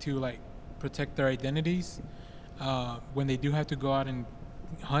masks to like protect their identities when they do have to go out and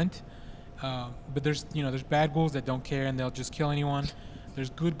hunt. But there's bad ghouls that don't care and they'll just kill anyone. There's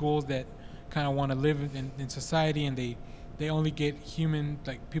good ghouls that kind of want to live in society, and they only get human,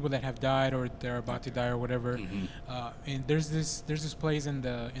 like people that have died or they're about to die or whatever. And there's this place in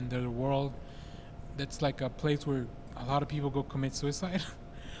the world that's like a place where a lot of people go commit suicide.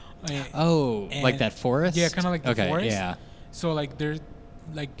 Like that forest? Yeah, kind of like the forest. Yeah. So like there's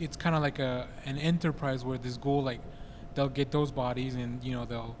like it's kind of like an enterprise where this ghoul, like they'll get those bodies and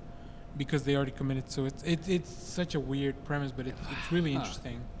they'll, because they already committed. So it's such a weird premise, but it's really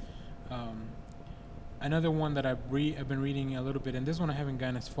interesting. Another one that I've been reading a little bit, and this one I haven't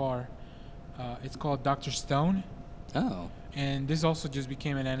gone as far. It's called Dr. Stone. Oh. And this also just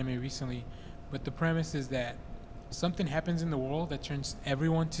became an anime recently. But the premise is that something happens in the world that turns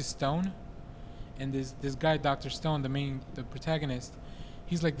everyone to stone. And this guy, Dr. Stone, the protagonist,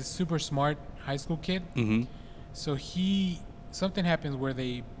 he's like the super smart high school kid. Mm-hmm. So something happens where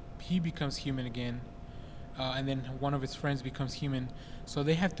he becomes human again. And then one of his friends becomes human. So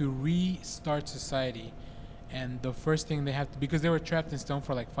they have to restart society. And the first thing they have to, because they were trapped in stone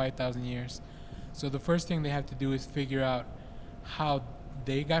for like 5,000 years. So the first thing they have to do is figure out how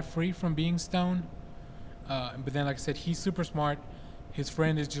they got free from being stone. But then, like I said, he's super smart. His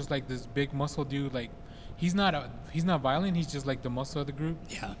friend is just like this big muscle dude. Like he's not violent. He's just like the muscle of the group.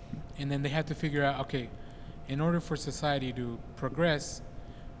 Yeah. And then they have to figure out, okay, in order for society to progress,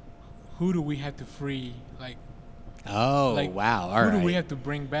 who do we have to free? Like, wow. All right. Who do we have to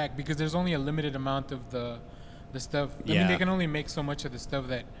bring back? Because there's only a limited amount of the stuff. I mean, they can only make so much of the stuff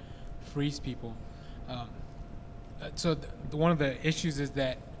that frees people. So one of the issues is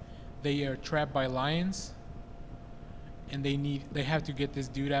that they are trapped by lions, and they have to get this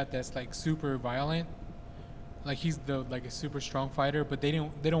dude out that's like super violent. Like he's a super strong fighter, but they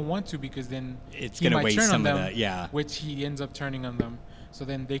don't want to, because then it's he gonna might waste turn some on of them, that. Yeah. which he ends up turning on them. So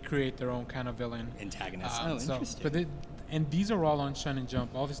then they create their own kind of villain. Antagonist. Interesting. And these are all on Shonen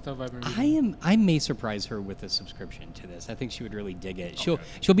Jump. All this stuff I've been reading. I may surprise her with a subscription to this. I think she would really dig it.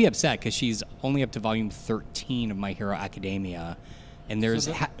 She'll be upset because she's only up to volume 13 of My Hero Academia, and there's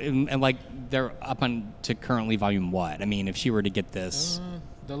and like they're up on to currently volume what? I mean, if she were to get this,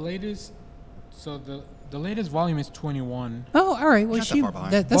 the latest. So the latest volume is 21. Oh, all right. Well, Not that far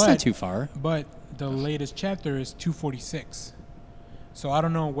behind. That's not too far. But the latest chapter is 246. So I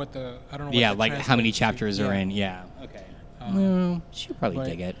don't know what Yeah, like how many chapters to. are in? Yeah. Okay. Well, she'll probably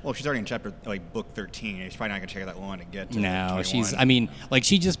dig it. Well, she's already in chapter book 13. She's probably not gonna take that long to get to. No, 21. I mean, like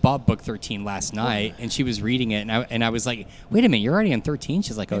she just bought book 13 last night, and she was reading it, and I was like, wait a minute, you're already on 13?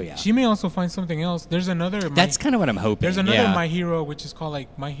 She's like, oh yeah. She may also find something else. There's another. That's kind of what I'm hoping. There's another My Hero, which is called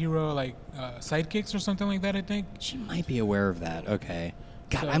like My Hero Sidekicks or something like that, I think. She might be aware of that. Okay.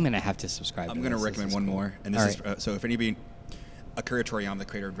 God, I'm gonna have to subscribe. I'm gonna recommend one more, and this is so if anybody. Akira Toriyama, the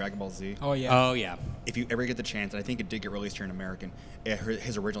creator of Dragon Ball Z. Oh yeah. Oh yeah. If you ever get the chance, and I think it did get released here in American,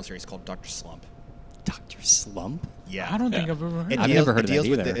 his original series is called Dr. Slump. Dr. Slump? Yeah. I don't think I've ever heard. I've never heard of that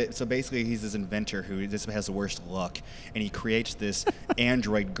either. So basically, he's this inventor who just has the worst luck, and he creates this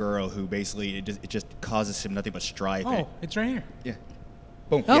android girl who basically it just causes him nothing but strife. Oh, it's right here. Yeah.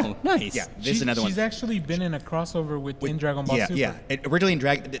 Boom. Oh, yeah. nice. Yeah, this is another one. She's actually been in a crossover with in Dragon Ball Super. Yeah. Originally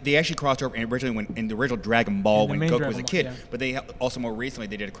they actually crossed over originally when in the original Dragon Ball when Goku was a kid. Yeah. But they also more recently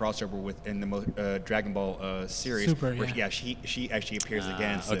they did a crossover with in the Dragon Ball series. Super, where yeah. she actually appears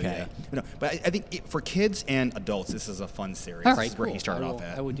again. So, okay. Yeah. But I think for kids and adults, this is a fun series. All right, This is where he cool. started off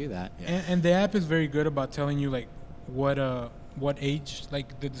at. I would do that. Yeah. And the app is very good about telling you like what age,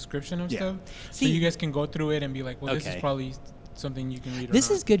 like the description of stuff. So See- you guys can go through it and be like, well, this is Okay. probably something you can read. This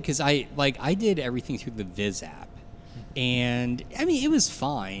or is good because I did everything through the Viz app, and I mean it was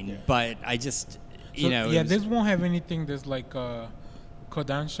fine, but I just So, it yeah, was- this won't have anything that's like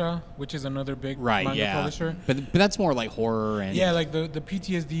Kodansha, which is another big right, manga yeah, publisher. but that's more like horror and Yeah, like the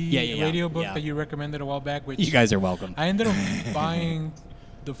PTSD Yeah. radio book that you recommended a while back. Which you guys are welcome. I ended up buying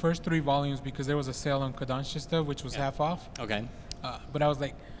the first 3 volumes because there was a sale on Kodansha stuff, which was half off. Okay. But I was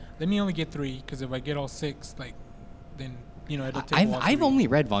like, let me only get 3 because if I get all 6, like, then it'll take. a while to I've read. only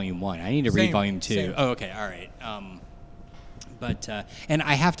read volume 1. I need to read Same, volume 2. same. Oh, okay, all right. But and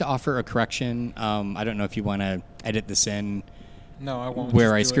I have to offer a correction. I don't know if you want to edit this in. No, I won't.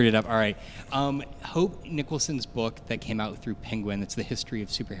 Where I Just do screwed it up. All right. Hope Nicholson's book that came out through Penguin, that's the history of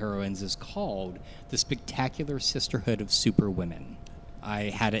superheroines, is called The Spectacular Sisterhood of Superwomen. I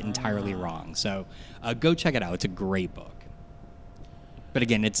had it entirely wrong. So go check it out. It's a great book. But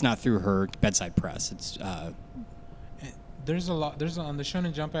again, it's not through her bedside press. It's There's a lot. On the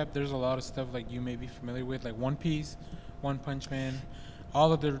Shonen Jump app. There's a lot of stuff like you may be familiar with, like One Piece, One Punch Man,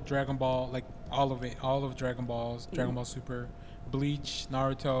 all of the Dragon Ball, like all of it, all of Dragon Balls, Dragon Ball Super, Bleach,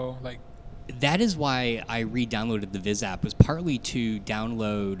 Naruto, like. that is why I re-downloaded the Viz app, was partly to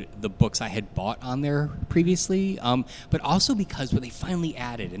download the books I had bought on there previously, but also because what they finally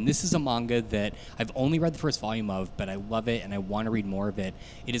added, and this is a manga that I've only read the first volume of, but I love it and I want to read more of it.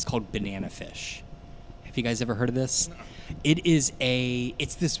 It is called Banana Fish. Have you guys ever heard of this? No. It's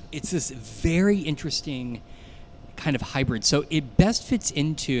this very interesting kind of hybrid. So it best fits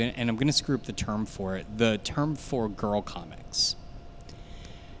into, and I'm going to screw up the term for it, the term for girl comics.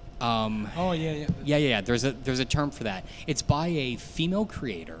 Yeah. There's a term for that. It's by a female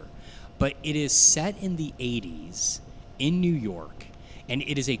creator, but it is set in the 80s in New York, and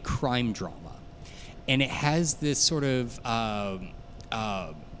it is a crime drama, and it has this sort of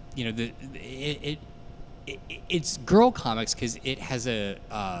it's girl comics because it has a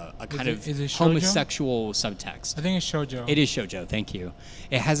kind of is it shoujo? homosexual subtext. I think it's shoujo. It is shoujo. Thank you.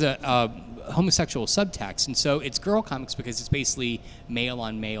 It has a homosexual subtext, and so it's girl comics because it's basically male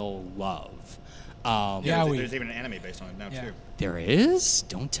on male love. There's even an anime based on it now too. There is?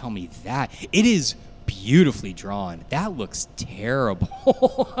 Don't tell me that. It is beautifully drawn. That looks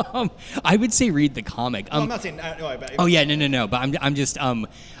terrible. I would say read the comic. I'm not saying. No. But I'm just.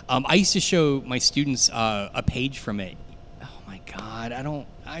 I used to show my students a page from it. Oh my God,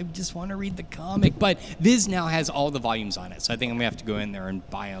 I just want to read the comic. But Viz now has all the volumes on it, so I think I'm gonna have to go in there and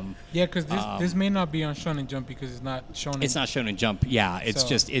buy them. Yeah, because this may not be on Shonen Jump because it's not Shonen. It's not Shonen Jump. Yeah, it's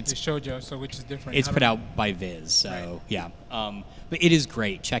it's shoujo, so which is different. It's put out by Viz, so Right. yeah. But it is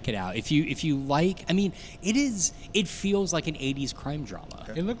great. Check it out. If you like, I mean, it feels like an 80s crime drama.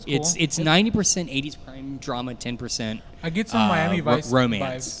 It looks cool. It's 90% 80s crime drama, 10%. I get some Miami Vice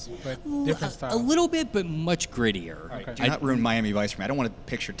romance, vibes, but different style. A little bit, but much grittier. Okay. Do not ruin Miami Vice for me. I don't want to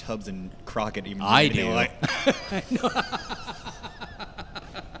picture Tubbs and Crockett even. I doing do. anything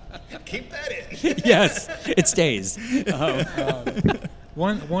Keep that in. Yes, it stays.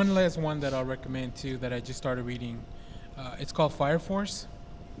 One last one that I'll recommend too that I just started reading. It's called Fire Force,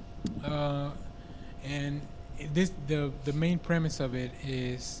 and the main premise of it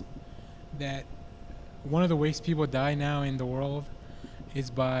is that one of the ways people die now in the world is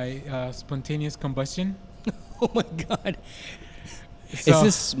by spontaneous combustion. Oh my God! So- is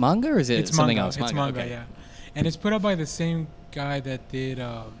this manga or is it It's something manga. else? It's manga, okay. yeah. And it's put out by the same guy that did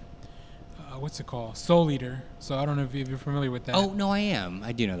what's it called? Soul Eater. So I don't know if you're familiar with that. Oh no, I am.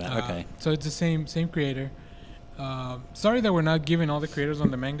 I do know that. Okay. So it's the same creator. Sorry that we're not giving all the creators on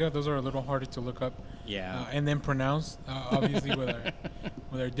the manga. Those are a little harder to look up. Yeah. And then pronounce, obviously with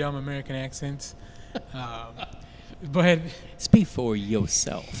our dumb American accents. But Speak for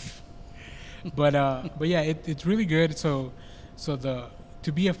yourself. but yeah, it's really good. So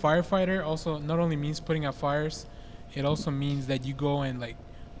to be a firefighter also not only means putting out fires, it also means that you go and like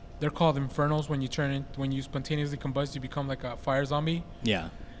they're called infernos when you spontaneously combust, you become like a fire zombie. Yeah.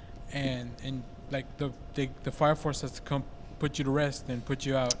 And like the fire force has to come put you to rest and put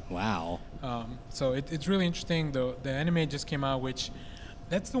you out. Wow. So it's really interesting. The anime just came out, which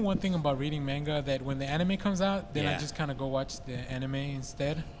that's the one thing about reading manga, that when the anime comes out, then I Yeah. just kind of go watch the anime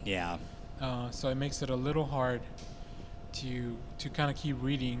instead. Yeah. So it makes it a little hard to kind of keep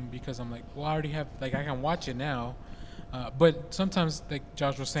reading because I'm like, well, I already have, like, I can watch it now. But sometimes, like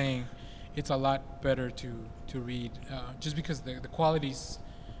Josh was saying, it's a lot better to read just because the quality's,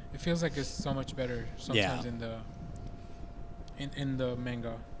 it feels like it's so much better sometimes in the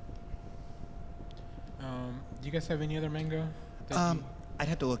manga. Do you guys have any other manga? I'd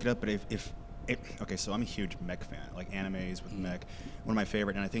have to look it up, but okay, so I'm a huge mech fan, like animes with mech. One of my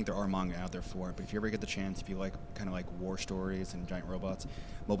favorite, and I think there are manga out there for it. But if you ever get the chance, if you like kind of like war stories and giant robots,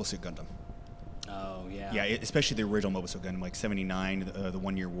 Mobile Suit Gundam. Oh yeah. Yeah, especially the original Mobile Suit Gundam, like '79, the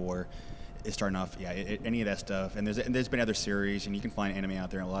 1 Year War. Is starting off, any of that stuff, and there's been other series, and you can find anime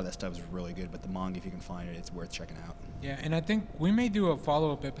out there, and a lot of that stuff is really good. But the manga, if you can find it, it's worth checking out. Yeah, and I think we may do a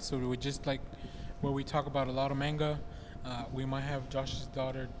follow-up episode with just like where we talk about a lot of manga. We might have Josh's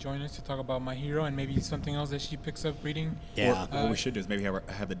daughter join us to talk about My Hero and maybe something else that she picks up reading. Yeah. Or what we should do is maybe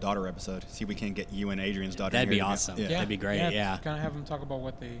have the daughter episode. See if we can get you and Adrian's daughter. That'd here be awesome. Yeah. That'd be great. Yeah. Kind of have them talk about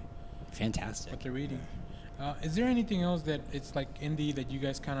what Fantastic. they're reading. Is there anything else that it's like indie that you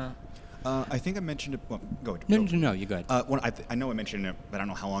guys kind of? I think I mentioned it. Well, go ahead. No, you go ahead. I know I mentioned it, but I don't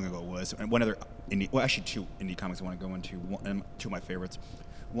know how long ago it was. And one other indie, well, actually two indie comics I want to go into. Two of my favorites.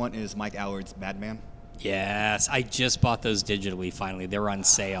 One is Mike Allard's Madman. Yes, I just bought those digitally. Finally, they were on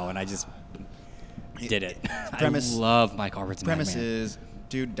sale, and I just did it. I love Mike Allard's Madman. Premise is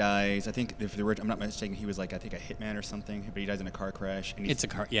dude dies. I think if I'm not mistaken, he was like a hitman or something, but he dies in a car crash. And it's a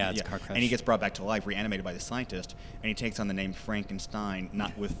car crash. And he gets brought back to life, reanimated by the scientist, and he takes on the name Frankenstein.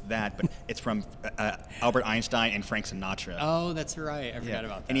 Not with that, but it's from Albert Einstein and Frank Sinatra. Oh, that's right. I forgot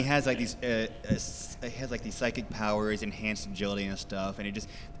about that. And he has like these, these psychic powers, enhanced agility and stuff. And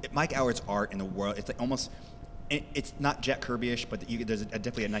Mike Allard's art in the world, it's like almost. It's not Jack Kirby-ish, but there's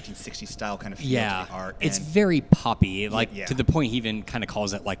definitely a 1960s style kind of feel to the art. It's very poppy, to the point he even kind of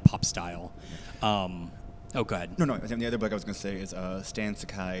calls it like pop style. Go ahead. No. The other book I was going to say is Stan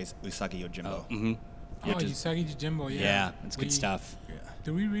Sakai's Usagi Yojimbo. Oh, mm-hmm. Usagi Yojimbo, yeah. Yeah, it's good stuff. Yeah.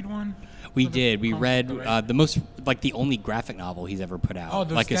 Did we read one? We did. We read the most, the only graphic novel he's ever put out.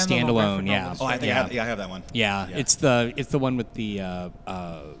 Oh, like a standalone, yeah. Oh, I think I have that one. Yeah, it's the one with the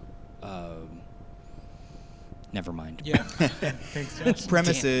never mind. Yeah. Thanks, Josh.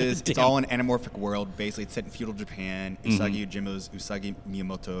 Premise is it's all an anamorphic world. Basically, it's set in feudal Japan. Usagi Yojimbo's Usagi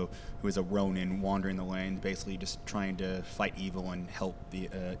Miyamoto, who is a ronin wandering the land, basically just trying to fight evil and help the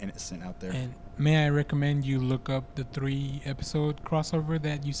innocent out there. And may I recommend you look up the 3-episode crossover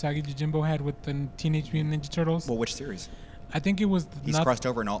that Usagi Yojimbo had with the Teenage Mutant Ninja Turtles? Well, which series? I think it was. He's crossed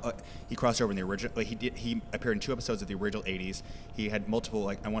over in all. He crossed over in the original. He appeared in 2 episodes of the original '80s. He had multiple,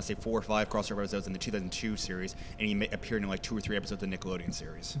 I want to say 4 or 5 crossover episodes in the 2002 series, and he appeared in 2 or 3 episodes of the Nickelodeon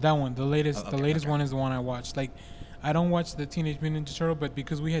series. That one, the latest, one is the one I watched. I don't watch the Teenage Mutant Ninja Turtle, but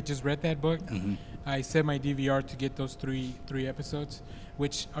because we had just read that book, I set my DVR to get those three episodes,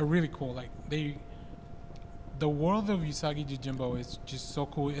 which are really cool. The world of Usagi Yojimbo is just so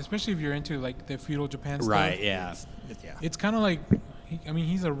cool, especially if you're into the feudal Japan stuff. Right. Yeah. It's kind of like,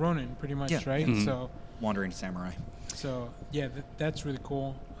 he's a ronin pretty much, right? Mm-hmm. So wandering samurai. So yeah, that's really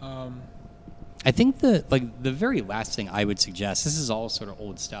cool. I think the very last thing I would suggest. This is all sort of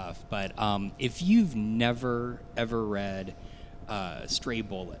old stuff, but if you've never ever read Stray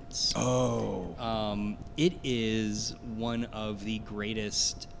Bullets, it is one of the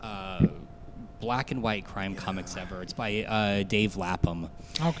greatest black and white crime comics ever. It's by Dave Lapham.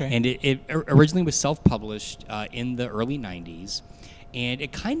 Okay. And it originally was self-published in the early 90s. And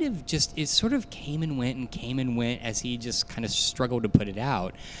it kind of sort of came and went as he just kind of struggled to put it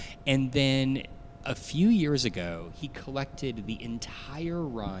out. And then a few years ago, he collected the entire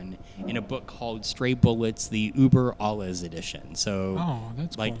run in a book called Stray Bullets, the Uber Alles edition. So,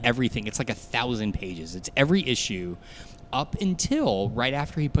 that's cool. Everything. It's 1,000 pages. It's every issue. Up until right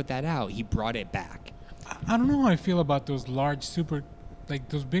after he put that out, he brought it back. I don't know how I feel about those large, super,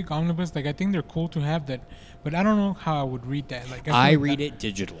 those big omnibus. I think they're cool to have that, but I don't know how I would read that. I read it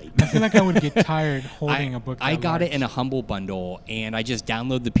digitally. I feel like I would get tired holding a book. I got it in a Humble bundle, and I just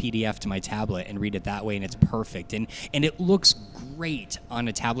download the PDF to my tablet and read it that way, and it's perfect. And it looks great on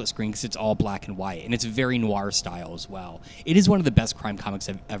a tablet screen because it's all black and white, and it's very noir style as well. It is one of the best crime comics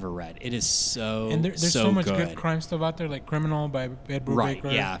I've ever read. It is so and there's so much good crime stuff out there, like Criminal by Ed Brubaker.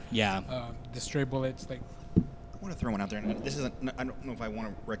 Right? Yeah. The Stray Bullets, I want to throw one out there. And this isn't. I don't know if I want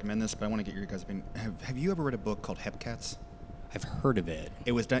to recommend this, but I want to get your guys' opinion. Have you ever read a book called Hepcats? I've heard of it.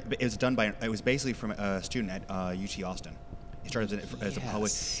 It was done by. It was basically from a student at UT Austin. He started as a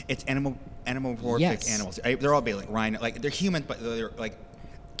public. It's anamorphic animals. They're all basically rhino. They're human, but they're like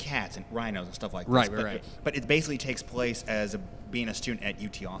cats and rhinos and stuff like that. Right. But it basically takes place as being a student at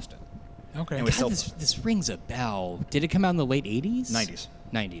UT Austin. Okay. And it was God, this rings a bell. Did it come out in the late 80s? 90s.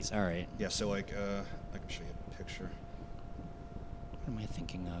 90s. All right. Yeah. So like, I can show you a picture. What am I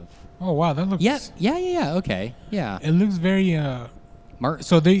thinking of? Oh wow, that looks. Yeah. Okay. Yeah. It looks very. Martin.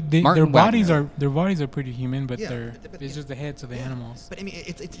 So their Martin bodies Wagner. are pretty human, but Yeah, it's just the heads of the animals. But I mean,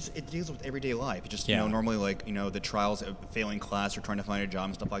 it deals with everyday life. It's just Yeah. normally like the trials of failing class or trying to find a job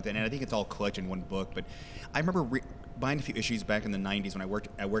and stuff like that. And I think it's all collected in one book. But I remember buying a few issues back in the '90s when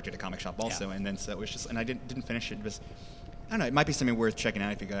I worked at a comic shop also, and then so it was just, and I didn't finish it. It was, I don't know. It might be something worth checking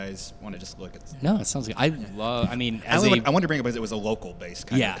out if you guys want to just look at. No, it sounds good. I mean, I wanted to bring it because it was a local based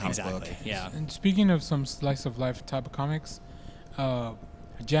kind of comic book. Yeah. And speaking of some slice of life type of comics,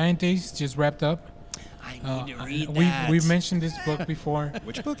 Giant Ace just wrapped up. I need to read that. We've mentioned this book before.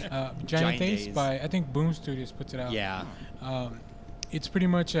 Which book? Giant Ace Days. by I think Boom Studios puts it out. Yeah. It's pretty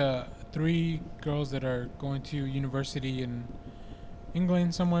much 3 girls that are going to university in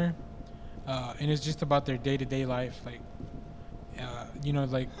England somewhere, and it's just about their day-to-day life, like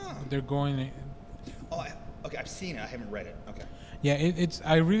they're going. Okay, I've seen it. I haven't read it. Okay. Yeah, it's.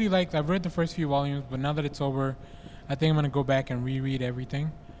 I really liked. I've read the first few volumes, but now that it's over, I think I'm gonna go back and reread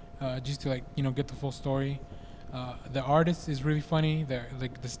everything, just to get the full story. The artist is really funny.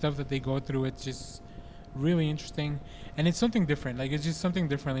 The stuff that they go through, it's just really interesting, and it's something different. Like it's just something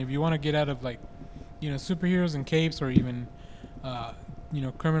different. If you want to get out of superheroes and capes, or even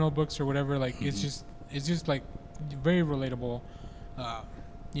criminal books or whatever, like it's just like very relatable.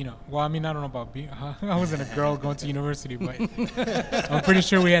 Well, I mean, I don't know about being. I wasn't a girl going to university, but I'm pretty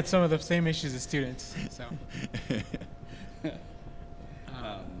sure we had some of the same issues as students. So,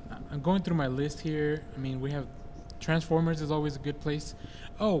 I'm going through my list here. I mean, we have Transformers is always a good place.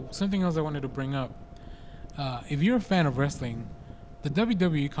 Oh, something else I wanted to bring up. If you're a fan of wrestling, the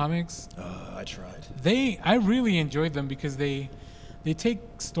WWE comics. I tried. I really enjoyed them because they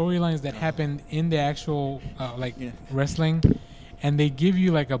take storylines that happened in the actual wrestling. And they give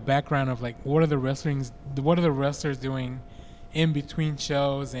you like a background of like what are the wrestlers doing in between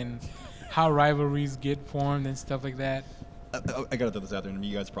shows and how rivalries get formed and stuff like that. I gotta throw this out there, and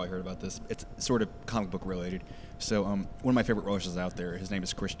you guys probably heard about this. It's sort of comic book related. So one of my favorite wrestlers out there, his name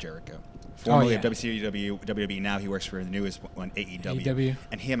is Chris Jericho. Formerly of WCW, WWE, now he works for the newest one, AEW.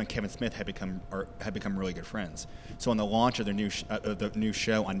 And him and Kevin Smith had become really good friends. So on the launch of their new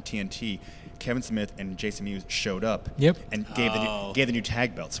show on TNT, Kevin Smith and Jason Mewes showed up. Yep. And gave the new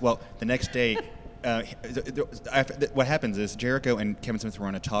tag belts. Well, the next day. What happens is Jericho and Kevin Smith were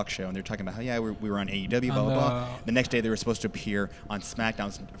on a talk show, and they're talking about how we were on AEW, blah blah blah. The next day they were supposed to appear on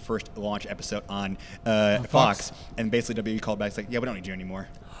SmackDown's first launch episode on Fox, and basically WWE called back, it's like, yeah, we don't need you anymore,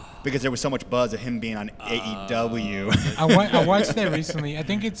 because there was so much buzz of him being on AEW. I watched that recently. I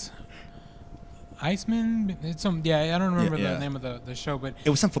think it's Iceman. It's I don't remember the name of the show, but it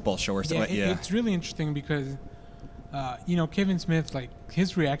was some football show or something. It's really interesting because. Kevin Smith, like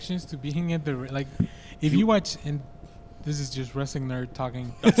his reactions to being at if you watch, and this is just wrestling nerd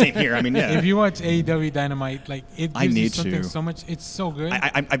talking. Same here. I mean, yeah. If you watch AEW Dynamite, like it gives you something so much. It's so good.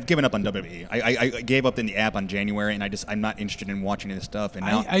 I've given up on WWE. I gave up in the app on January, and I'm not interested in watching this stuff. And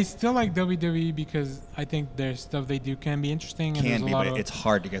now I still like WWE because I think their stuff they do can be interesting. But it's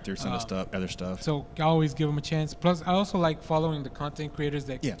hard to get through some of the other stuff. So I always give them a chance. Plus, I also like following the content creators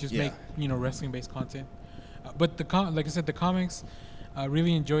that make wrestling based content. But like I said, the comics, I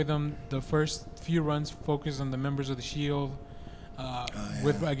really enjoy them. The first few runs focus on the members of the Shield,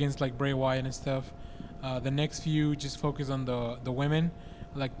 against like Bray Wyatt and stuff. The next few just focus on the women,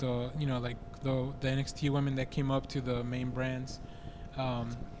 like the NXT women that came up to the main brands.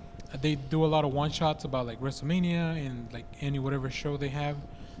 They do a lot of one shots about like WrestleMania and like any whatever show they have.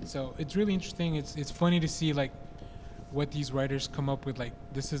 So it's really interesting. It's funny to see like what these writers come up with. Like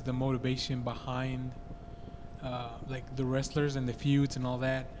this is the motivation behind. Like the wrestlers and the feuds and all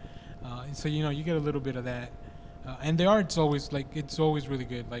that, so you get a little bit of that, and the art's always really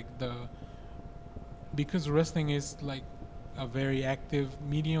good. Like because wrestling is like a very active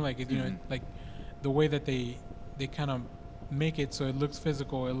medium. Like like the way that they kind of make it so it looks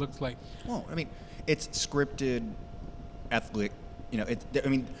physical. It looks like. Well, I mean, it's scripted, athletic.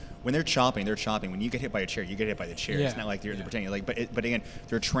 When they're chopping, they're chopping. When you get hit by a chair, you get hit by the chair. Yeah. It's not like they're pretending. But again,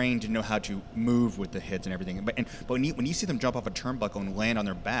 they're trained to know how to move with the hits and everything. But when you see them jump off a turnbuckle and land on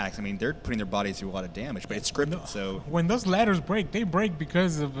their backs, I mean, they're putting their bodies through a lot of damage. But it's scripted, so when those ladders break, they break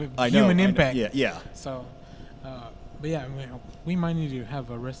because of human impact. Yeah. So, but yeah, we might need to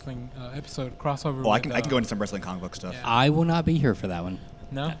have a wrestling episode crossover. I can go into some wrestling comic book stuff. Yeah. I will not be here for that one.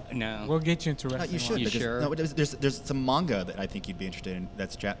 No, no. We'll get you into wrestling. You should. You sure? No, there's some manga that I think you'd be interested in.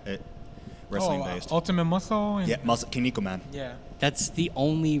 That's wrestling based. Ultimate Muscle. And Kiniko Man. Yeah. That's the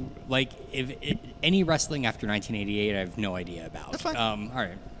only any wrestling after 1988, I have no idea about. That's fine. All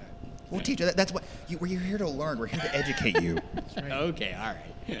right. We'll teach you. That's what we're here to learn. We're here to educate you. Right. Okay. All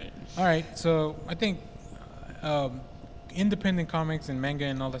right. All right. So I think independent comics and manga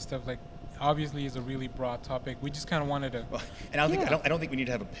and all that stuff, like, obviously is a really broad topic. We just kind of wanted to. Well, and I don't think we need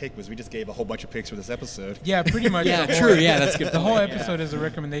to have a pick because we just gave a whole bunch of picks for this episode. Yeah, pretty much. Yeah, true. Yeah, that's good. The whole episode is a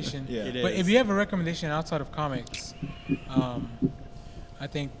recommendation. Yeah. It But is. if you have a recommendation outside of comics, I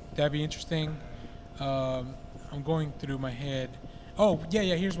think that'd be interesting. I'm going through my head. Oh,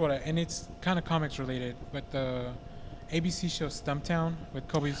 yeah. Here's and it's kind of comics related, but the ABC show Stumptown with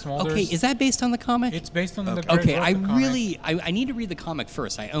Kobe Smulders. Okay, is that based on the comic? It's based on the Okay, the I comic. really I need to read the comic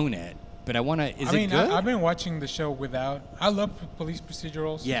first. I own it, but I want to. Is it good? I've been watching the show without. I love police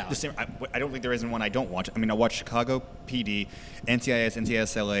procedurals. Yeah. The same, I don't think there isn't one I don't watch. I mean, I watch Chicago PD, NCIS,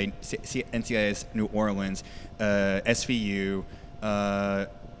 NCIS LA, NCIS New Orleans, SVU,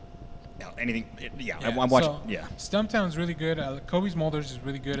 anything. I'm watching. So, Yeah. Stumptown's really good. Kobe Smulders is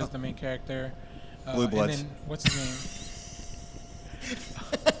really good as the main character. Blue Bloods. And then, what's his name?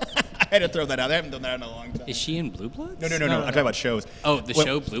 I had to throw that out. I haven't done that in a long time. Is she in Blue Bloods? No. I'm talking about shows. Oh, the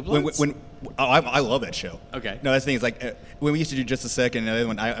show Blue Bloods? I love that show. Okay. No, that's the thing is like when we used to do Just a Second, and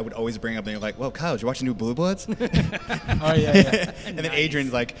when I would always bring up, and they're like, "Well, Kyle, did you watch the new Blue Bloods?" Oh yeah. And then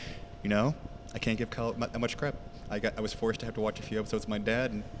Adrian's like, I can't give Kyle that much crap. I was forced to have to watch a few episodes with my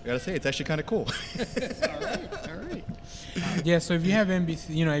dad, and I gotta say, it's actually kind of cool. All right. Yeah. So if you have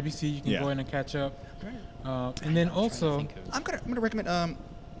NBC, ABC, you can Yeah. go in and catch up. And then also, I'm gonna recommend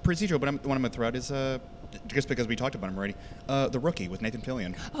procedural, but what I'm gonna throw out is just because we talked about him already, The Rookie with Nathan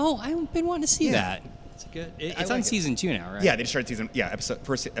Fillion. Oh, I've been wanting to see Yeah. that. It's good. It's I on like it. season 2 now, right? Yeah, they just started season. Yeah,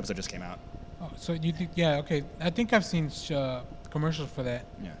 first episode just came out. so you think? Yeah. Okay. I think I've seen commercials for that.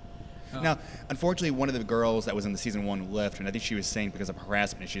 Yeah. Now, unfortunately, one of the girls that was in the season 1 left, and I think she was saying because of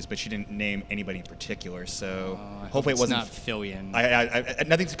harassment issues, but she didn't name anybody in particular. So hopefully it wasn't not Fillion. I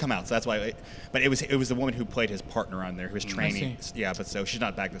nothing's come out, so that's why. But it was the woman who played his partner on there, who was training. Yeah, but so she's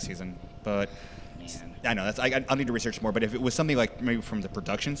not back this season. But Man. I know I'll need to research more. But if it was something like maybe from the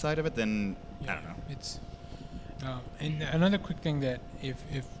production side of it, then I don't know. It's and another quick thing that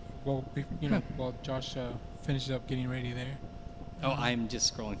while Josh finishes up getting ready there. Oh, I'm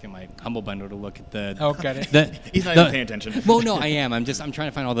just scrolling through my Humble Bundle to look at the. Oh, got it. He's not even paying attention. Well, no, I am. I'm trying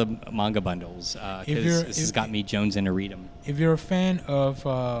to find all the manga bundles because this has got me jonesing to read them. If you're a fan of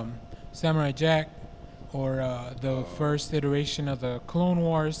Samurai Jack or the first iteration of the Clone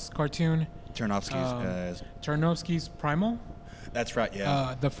Wars cartoon, Tarnowski's Primal. That's right.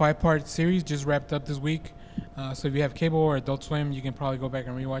 Yeah. The 5-part series just wrapped up this week. So if you have cable or Adult Swim, you can probably go back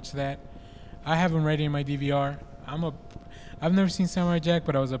and rewatch that. I haven't read it in my DVR. I've never seen Samurai Jack,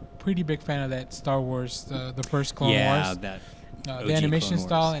 but I was a pretty big fan of that Star Wars, the first Clone Wars. That The animation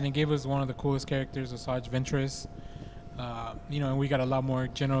style, and it gave us one of the coolest characters, Asajj Ventress. And we got a lot more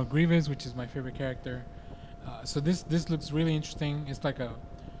General Grievous, which is my favorite character. So this looks really interesting. It's like a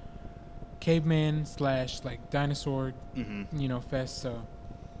caveman / like dinosaur, fest. So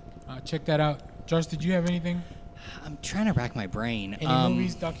check that out. Josh, did you have anything? I'm trying to rack my brain. Any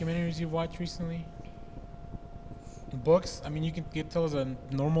movies, documentaries you've watched recently? Books? I mean, you can tell us a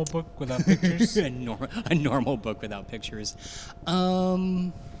normal book without pictures. a normal book without pictures.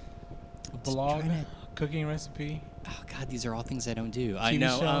 Blog, cooking recipe. Oh God, these are all things I don't do. TV I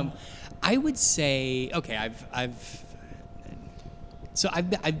know. show. I would say okay. I've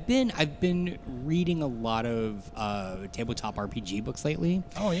been reading a lot of tabletop RPG books lately.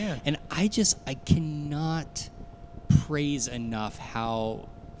 Oh yeah. And I cannot praise enough how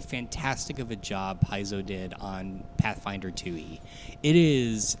fantastic of a job Paizo did on Pathfinder 2e. It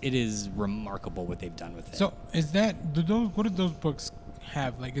is remarkable what they've done with it. So what do those books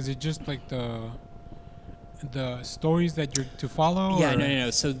have? Like, is it just like the stories that you're to follow? Yeah, or?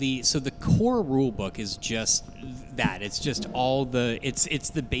 no. So the core rule book is just that. It's just all it's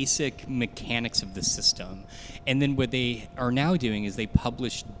the basic mechanics of the system, and then what they are now doing is they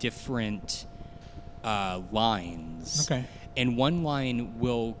publish different lines. Okay. And one line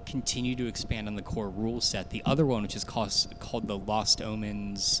will continue to expand on the core rule set. The other one, which is called the Lost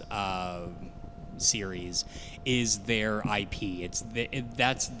Omens series, is their IP.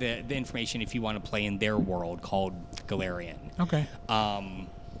 That's the information if you want to play in their world called Galarian. Okay.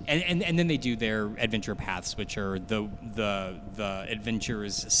 And then they do their adventure paths, which are the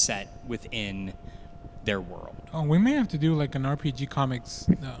adventures set within their world. Oh, we may have to do like an RPG comics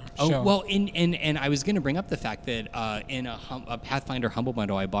show. Oh, well, and I was going to bring up the fact that in a Pathfinder Humble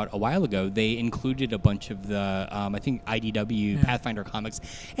Bundle I bought a while ago, they included a bunch of the, I think, IDW Pathfinder comics.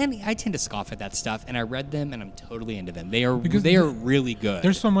 And I tend to scoff at that stuff, and I read them, and I'm totally into them. They are really good.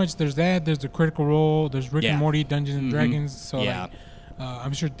 There's so much. There's that. There's the Critical Role. There's Rick and Morty Dungeons and Dragons. So like,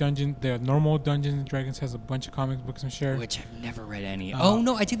 I'm sure the normal Dungeons and Dragons has a bunch of comic books, I'm sure. Which I've never read any.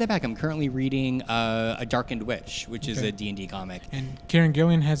 No, I take that back. I'm currently reading A Darkened Witch, which is a D&D comic. And Kieran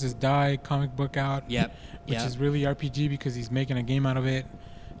Gillen has his Die comic book out. Yep. Which is really RPG because he's making a game out of it.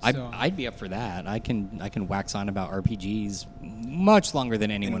 So. I'd be up for that. I can wax on about RPGs much longer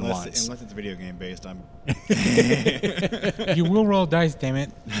than anyone wants. Unless it's video game based, I'm. You will roll dice, damn it.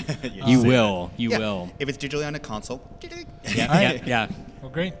 You will. You will. If it's digitally on a console. Yeah.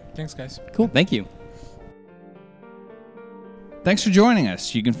 Well, great. Thanks, guys. Cool. Thank you. Thanks for joining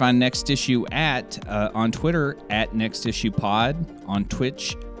us. You can find Next Issue on Twitter at Next Issue Pod, on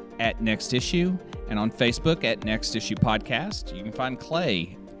Twitch at Next Issue, and on Facebook at Next Issue Podcast. You can find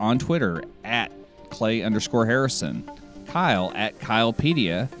Clay on Twitter at Clay_Harrison, Kyle at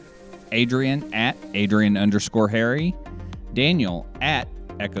Kylepedia, Adrian at Adrian_Harry, Daniel at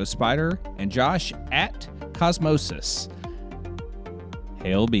Echo Spider, and Josh at Cosmosis.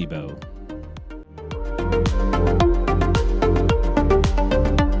 Hail Bebo.